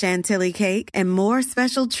berry chantilly cake, and more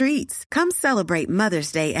special treats. Come celebrate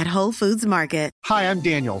Mother's Day at Whole Foods Market. Hi, I'm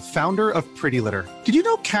Daniel, founder of Pretty Litter. Did you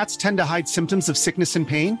know cats tend to hide symptoms of sickness and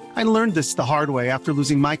pain? I learned this the hard way after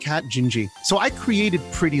losing my cat, Gingy. So I created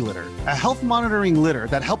Pretty Litter, a health monitoring litter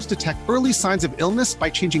that helps detect early signs of illness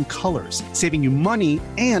by changing colors, saving you money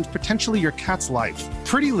and potentially your cat's life.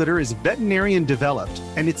 Pretty Litter is veterinarian developed,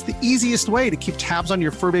 and it's the easiest way to keep tabs on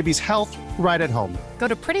your fur baby's health right at home. Go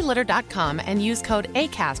to prettylitter.com and use code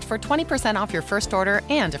ACAST for 20% off your first order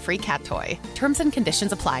and a free cat toy. Terms and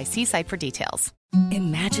conditions apply. See site for details.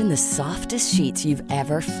 Imagine the softest sheets you've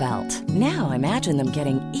ever felt. Now imagine them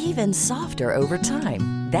getting even softer over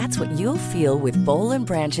time. That's what you'll feel with Boll &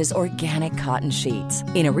 Branch's organic cotton sheets.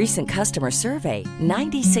 In a recent customer survey,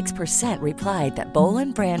 96% replied that Boll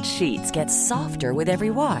 & Branch sheets get softer with every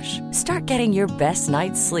wash. Start getting your best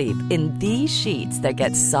night's sleep in these sheets that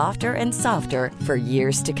get softer and softer for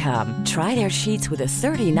years to come. Try their sheets with a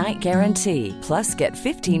 30-night guarantee. Plus, get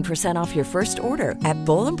 15% off your first order at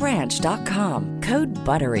bollandbranch.com. Code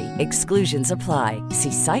BUTTERY. Exclusions apply.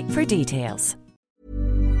 See site for details.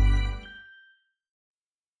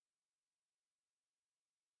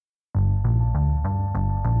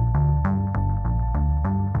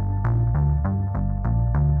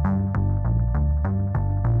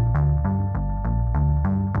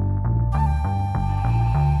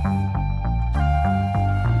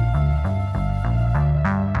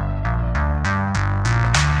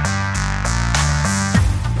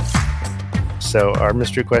 So our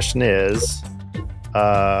mystery question is,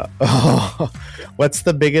 what's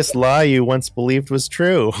the biggest lie you once believed was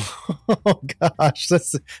true? Oh gosh,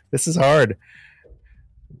 this is hard.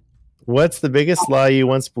 What's the biggest lie you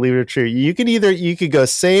once believed was true? You could go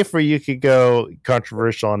safe or you could go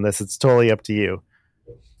controversial on this. It's totally up to you.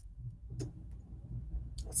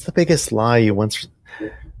 What's the biggest lie you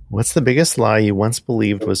once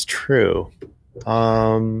believed was true?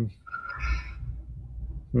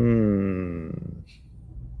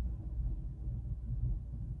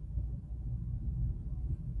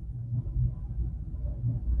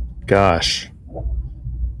 Gosh,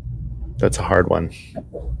 that's a hard one.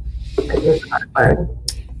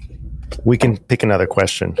 We can pick another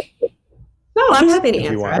question. No, I'm happy to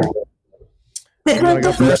answer. You want to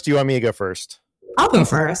go first? Do you want me to go first? I'll go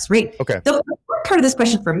first. Right. Okay. The part of this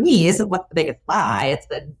question for me isn't what's the biggest lie. It's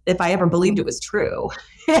that if I ever believed it was true.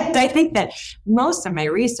 And I think that most of my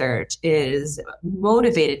research is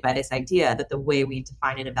motivated by this idea that the way we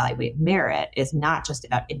define and evaluate merit is not just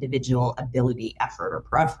about individual ability, effort, or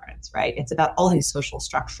preference, right? It's about all these social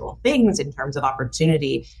structural things in terms of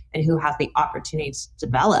opportunity and who has the opportunity to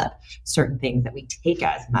develop certain things that we take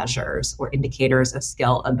as measures or indicators of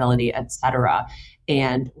skill, ability, et cetera.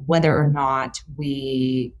 And whether or not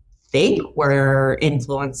we think we're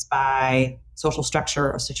influenced by social structure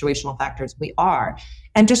or situational factors, we are.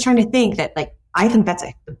 And just trying to think that, I think that's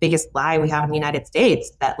the biggest lie we have in the United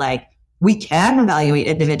States, that we can evaluate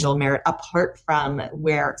individual merit apart from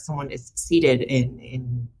where someone is seated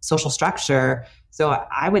in social structure. So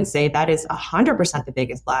I would say that is 100% the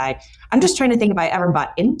biggest lie. I'm just trying to think if I ever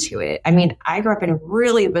bought into it. I mean, I grew up in a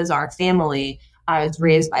really bizarre family. I was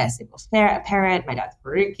raised by a single parent. My dad's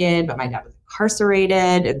Puerto Rican, but my dad was a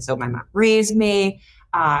incarcerated. And so my mom raised me.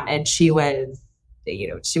 And she was,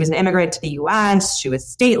 she was an immigrant to the US. She was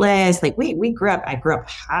stateless. Like I grew up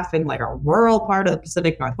half in like a rural part of the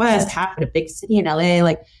Pacific Northwest, half in a big city in LA.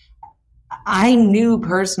 Like I knew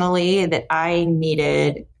personally that I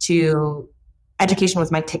needed to, education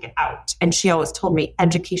was my ticket out. And she always told me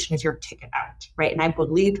education is your ticket out, right? And I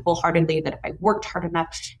believed wholeheartedly that if I worked hard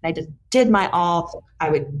enough and I just did my all, I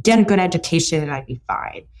would get a good education and I'd be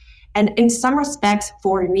fine. And in some respects,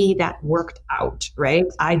 for me, that worked out, right?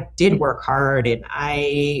 I did work hard and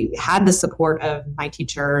I had the support of my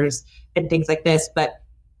teachers and things like this. But,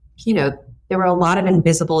 there were a lot of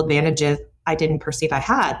invisible advantages I didn't perceive I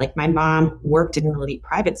had. Like my mom worked in an elite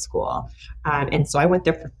private school. And so I went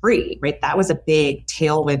there for free, right? That was a big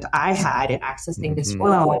tailwind I had in accessing this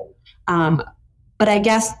world. But I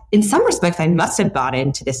guess in some respects, I must have bought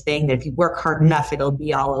into this thing that if you work hard enough, it'll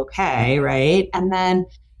be all okay, right? And then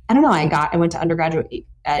I don't know, I went to undergraduate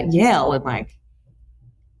at Yale and like,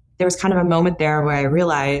 there was kind of a moment there where I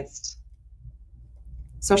realized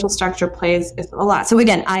social structure plays a lot. So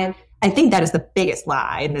again, I think that is the biggest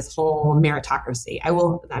lie in this whole meritocracy.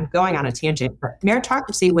 I'm going on a tangent, but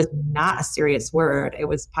meritocracy was not a serious word. It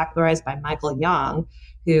was popularized by Michael Young,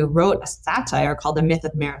 who wrote a satire called The Myth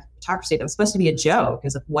of Meritocracy that was supposed to be a joke,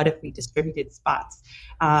 because of what if we distributed spots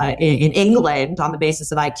in England on the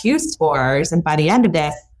basis of IQ scores, and by the end of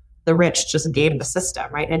this, the rich just game the system,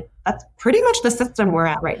 right? And that's pretty much the system we're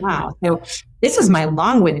at right now. So this is my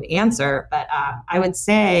long-winded answer, but I would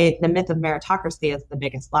say the myth of meritocracy is the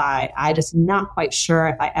biggest lie. I just not quite sure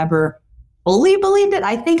if I ever fully believed it.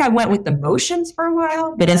 I think I went with the motions for a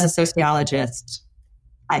while, but as a sociologist,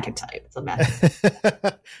 I can tell you it's a myth.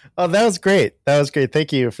 Oh, that was great.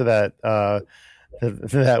 Thank you for that,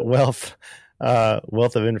 that wealth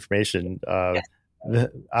of information.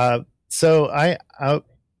 So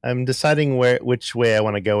I'm deciding which way I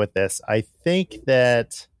want to go with this. I think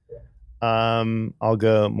that I'll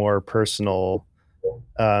go more personal.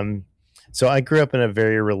 So I grew up in a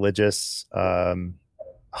very religious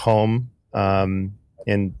home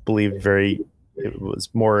and believed it was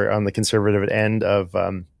more on the conservative end of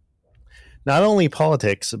not only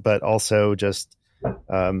politics, but also just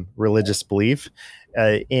religious belief.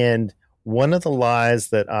 And one of the lies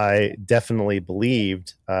that I definitely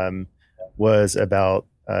believed was about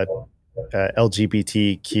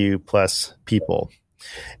LGBTQ plus people.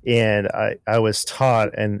 And I was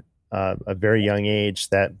taught at a very young age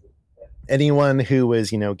that anyone who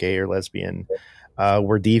was, gay or lesbian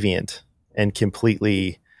were deviant and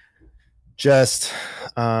completely just,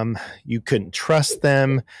 you couldn't trust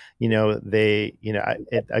them. Growing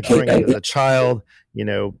up as a child,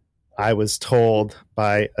 I was told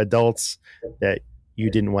by adults that you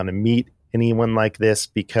didn't want to meet anyone like this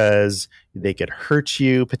because they could hurt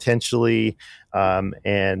you potentially,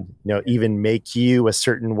 and even make you a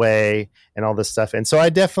certain way and all this stuff. And so I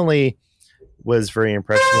definitely was very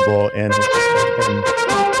impressionable. And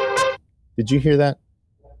did you hear that?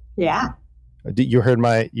 Yeah. You heard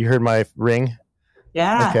my ring?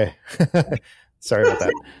 Yeah. Okay. Sorry about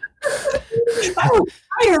that. Oh,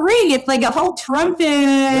 your ring! It's like a whole trumpet.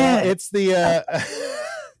 Yeah, it's the.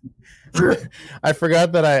 I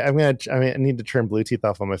forgot that I need to turn Bluetooth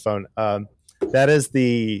off on my phone. That is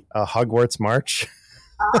the Hogwarts March.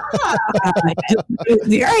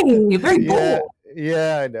 Very bold.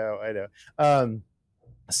 Yeah, I know.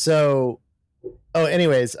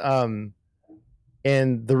 Anyways,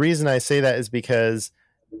 and the reason I say that is because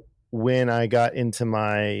when I got into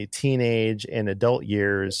my teenage and adult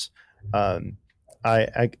years,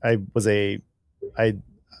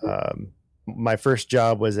 my first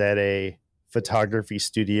job was at a photography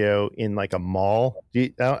studio in like a mall.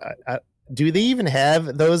 Do they even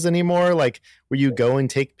have those anymore? Like where you go and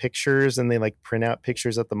take pictures and they like print out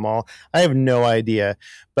pictures at the mall? I have no idea.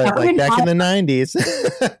 But like back in the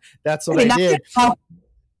 90s, that's what I did.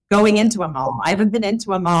 Going into a mall. I haven't been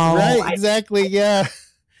into a mall. Right, exactly. Yeah.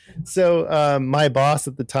 So my boss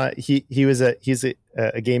at the time, he's a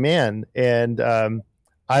gay man, and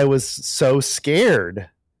I was so scared,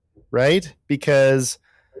 right? Because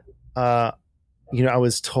I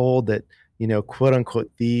was told that quote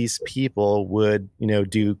unquote these people would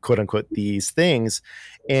do quote unquote these things,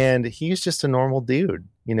 and he's just a normal dude,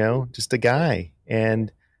 just a guy,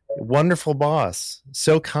 and wonderful boss,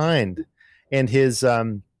 so kind, and his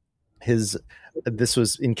this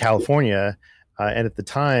was in California. And at the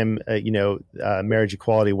time, marriage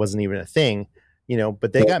equality wasn't even a thing,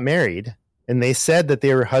 but they got married and they said that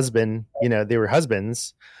they were husbands,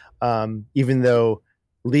 even though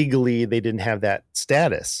legally they didn't have that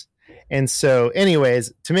status. And so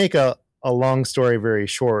anyways, to make a long story very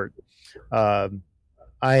short, I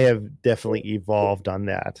have definitely evolved on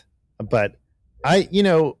that. But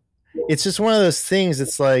it's just one of those things.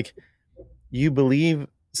 It's like you believe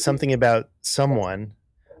something about someone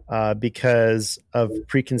because of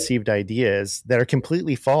preconceived ideas that are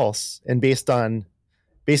completely false and based on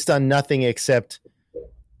nothing except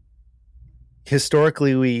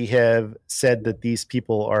historically we have said that these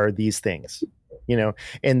people are these things,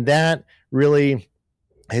 and that really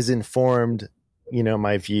has informed,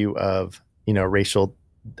 my view of, racial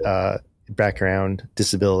background,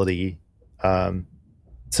 disability,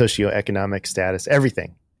 socioeconomic status,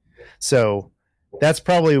 everything. So that's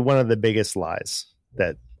probably one of the biggest lies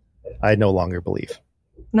that I no longer believe.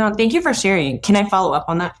 No, thank you for sharing. Can I follow up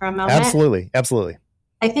on that for a moment? Absolutely.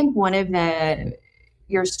 I think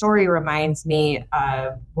your story reminds me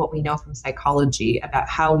of what we know from psychology about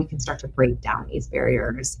how we can start to break down these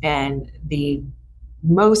barriers. And the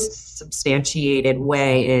most substantiated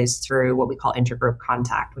way is through what we call intergroup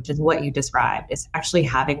contact, which is what you described. It's actually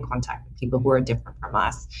having contact with people who are different from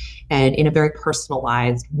us and in a very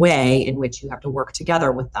personalized way in which you have to work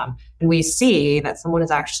together with them. And we see that someone is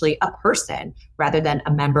actually a person rather than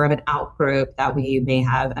a member of an outgroup that we may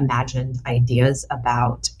have imagined ideas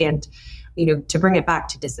about. And to bring it back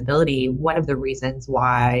to disability, one of the reasons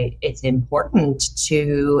why it's important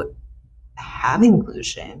to have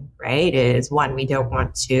inclusion, right, is one, we don't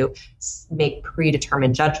want to make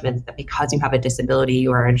predetermined judgments that because you have a disability,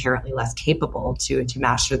 you are inherently less capable to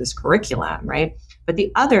master this curriculum, right? But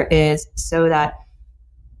the other is so that,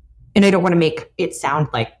 and I don't want to make it sound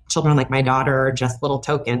like children like my daughter are just little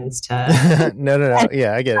tokens to... No.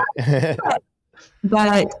 Yeah, I get it.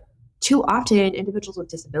 But too often, individuals with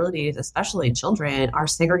disabilities, especially children, are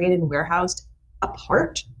segregated and warehoused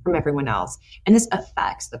apart from everyone else. And this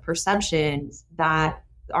affects the perceptions that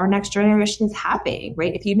our next generation is having,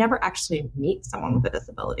 right? If you never actually meet someone with a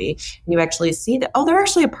disability and you actually see that, oh, they're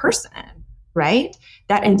actually a person, right?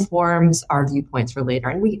 That informs our viewpoints for later.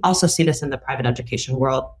 And we also see this in the private education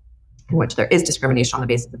world, in which there is discrimination on the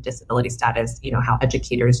basis of disability status, how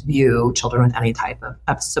educators view children with any type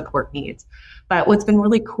of support needs. But what's been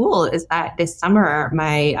really cool is that this summer,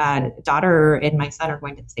 my daughter and my son are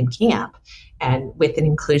going to the same camp and with an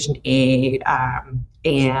inclusion aid.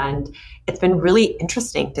 And it's been really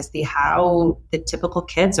interesting to see how the typical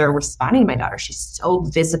kids are responding to my daughter. She's so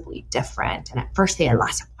visibly different. And at first they had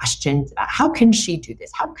lots of questions about how can she do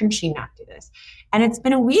this? How can she not do this? And it's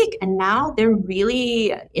been a week and now they're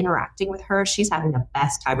really interacting with her. She's having the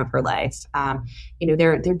best time of her life.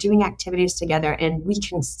 They're doing activities together and we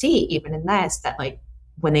can see even in this that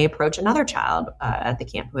when they approach another child at the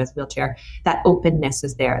camp who has a wheelchair, that openness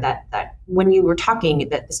is there, that when you were talking,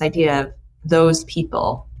 that this idea of those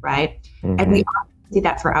people, right? Mm-hmm. And we often see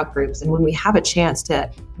that for outgroups. And when we have a chance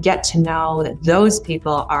to get to know that those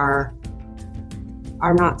people are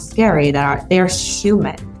not scary, they're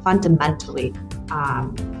human fundamentally,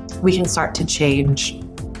 we can start to change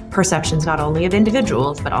perceptions not only of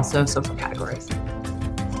individuals, but also social categories.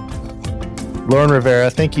 Lauren Rivera,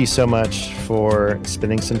 thank you so much for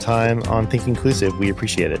spending some time on Think Inclusive. We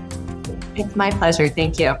appreciate it. It's my pleasure.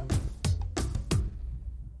 Thank you.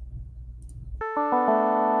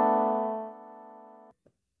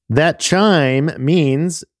 That chime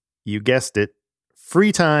means, you guessed it,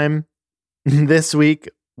 free time. This week,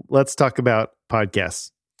 let's talk about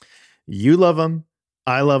podcasts. You love them,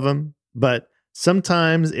 I love them, but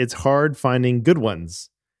sometimes it's hard finding good ones.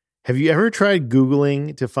 Have you ever tried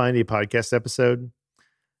Googling to find a podcast episode?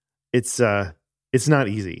 It's not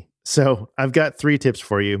easy. So I've got 3 tips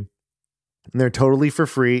for you. And they're totally for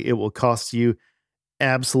free. It will cost you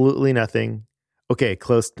absolutely nothing. Okay,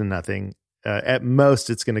 close to nothing. At most,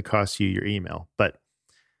 it's going to cost you your email. But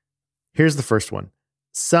here's the first one.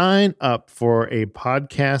 Sign up for a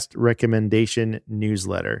podcast recommendation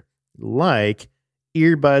newsletter like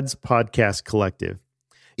Earbuds Podcast Collective.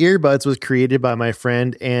 Earbuds was created by my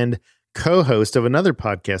friend and co-host of another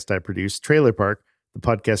podcast I produced, Trailer Park, the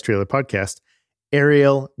podcast Trailer Podcast,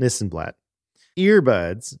 Ariel Nissenblatt.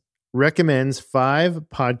 Earbuds recommends 5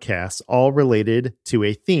 podcasts all related to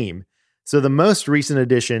a theme. So the most recent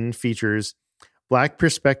edition features Black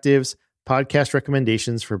Perspectives podcast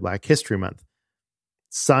recommendations for Black History Month.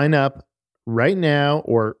 Sign up right now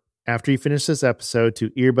or after you finish this episode to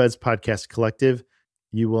Earbuds Podcast Collective.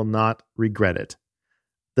 You will not regret it.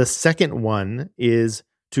 The second one is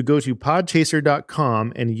to go to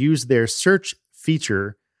podchaser.com and use their search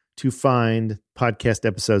feature to find podcast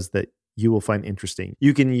episodes that you will find interesting.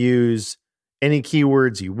 You can use any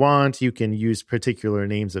keywords you want. You can use particular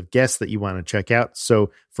names of guests that you want to check out.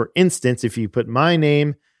 So for instance, if you put my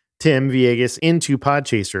name, Tim Villegas, into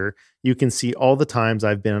Podchaser, you can see all the times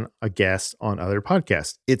I've been a guest on other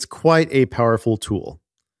podcasts. It's quite a powerful tool.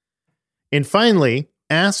 And finally,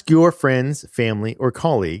 ask your friends, family, or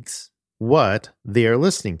colleagues what they are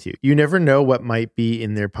listening to. You never know what might be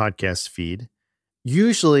in their podcast feed.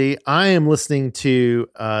 Usually, I am listening to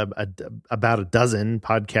about a dozen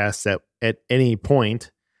podcasts at any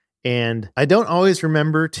point, and I don't always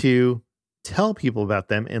remember to tell people about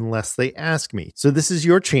them unless they ask me. So this is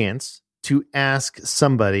your chance to ask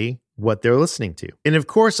somebody what they're listening to. And of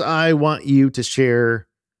course, I want you to share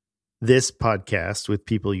this podcast with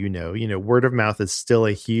people you know. You know, word of mouth is still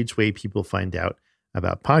a huge way people find out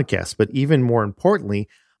about podcasts. But even more importantly,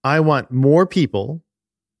 I want more people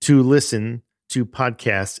to listen to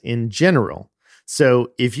podcasts in general.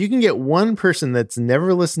 So if you can get one person that's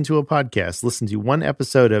never listened to a podcast, listen to one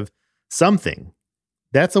episode of something,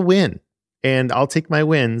 that's a win. And I'll take my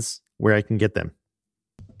wins where I can get them.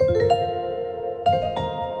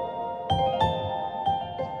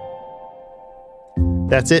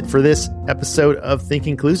 That's it for this episode of Think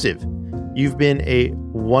Inclusive. You've been a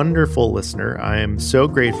wonderful listener. I am so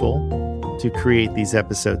grateful to create these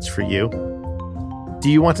episodes for you. Do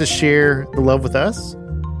you want to share the love with us?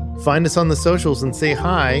 Find us on the socials and say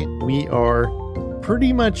hi. We are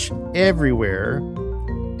pretty much everywhere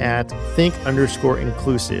at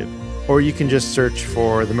think_inclusive, or you can just search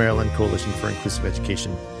for the Maryland Coalition for Inclusive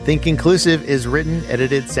Education. Think Inclusive is written,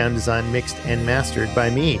 edited, sound design, mixed, and mastered by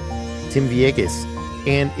me, Tim Villegas,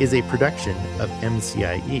 and is a production of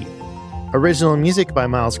MCIE. Original music by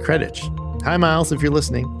Miles Kredich. Hi, Miles, if you're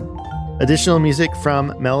listening. Additional music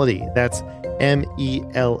from Melody. That's melod.ie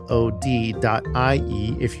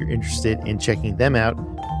if you're interested in checking them out.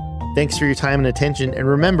 Thanks for your time and attention. And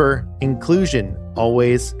remember, inclusion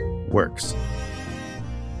always works.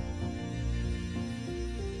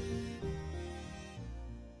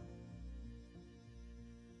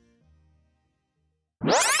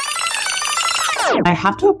 I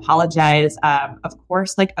have to apologize. Of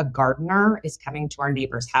course, like a gardener is coming to our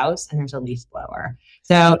neighbor's house and there's a leaf blower.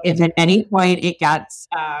 So if at any point it gets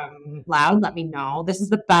loud, let me know. This is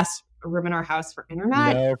the best room in our house for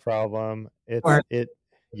internet. No problem.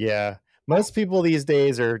 Yeah. Most people these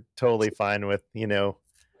days are totally fine with,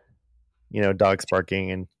 dogs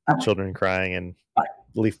barking and children crying and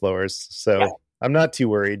leaf blowers. So yeah. I'm not too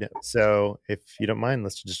worried. So if you don't mind,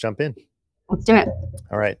 let's just jump in. Let's do it.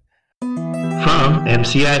 All right. From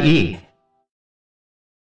MCIE.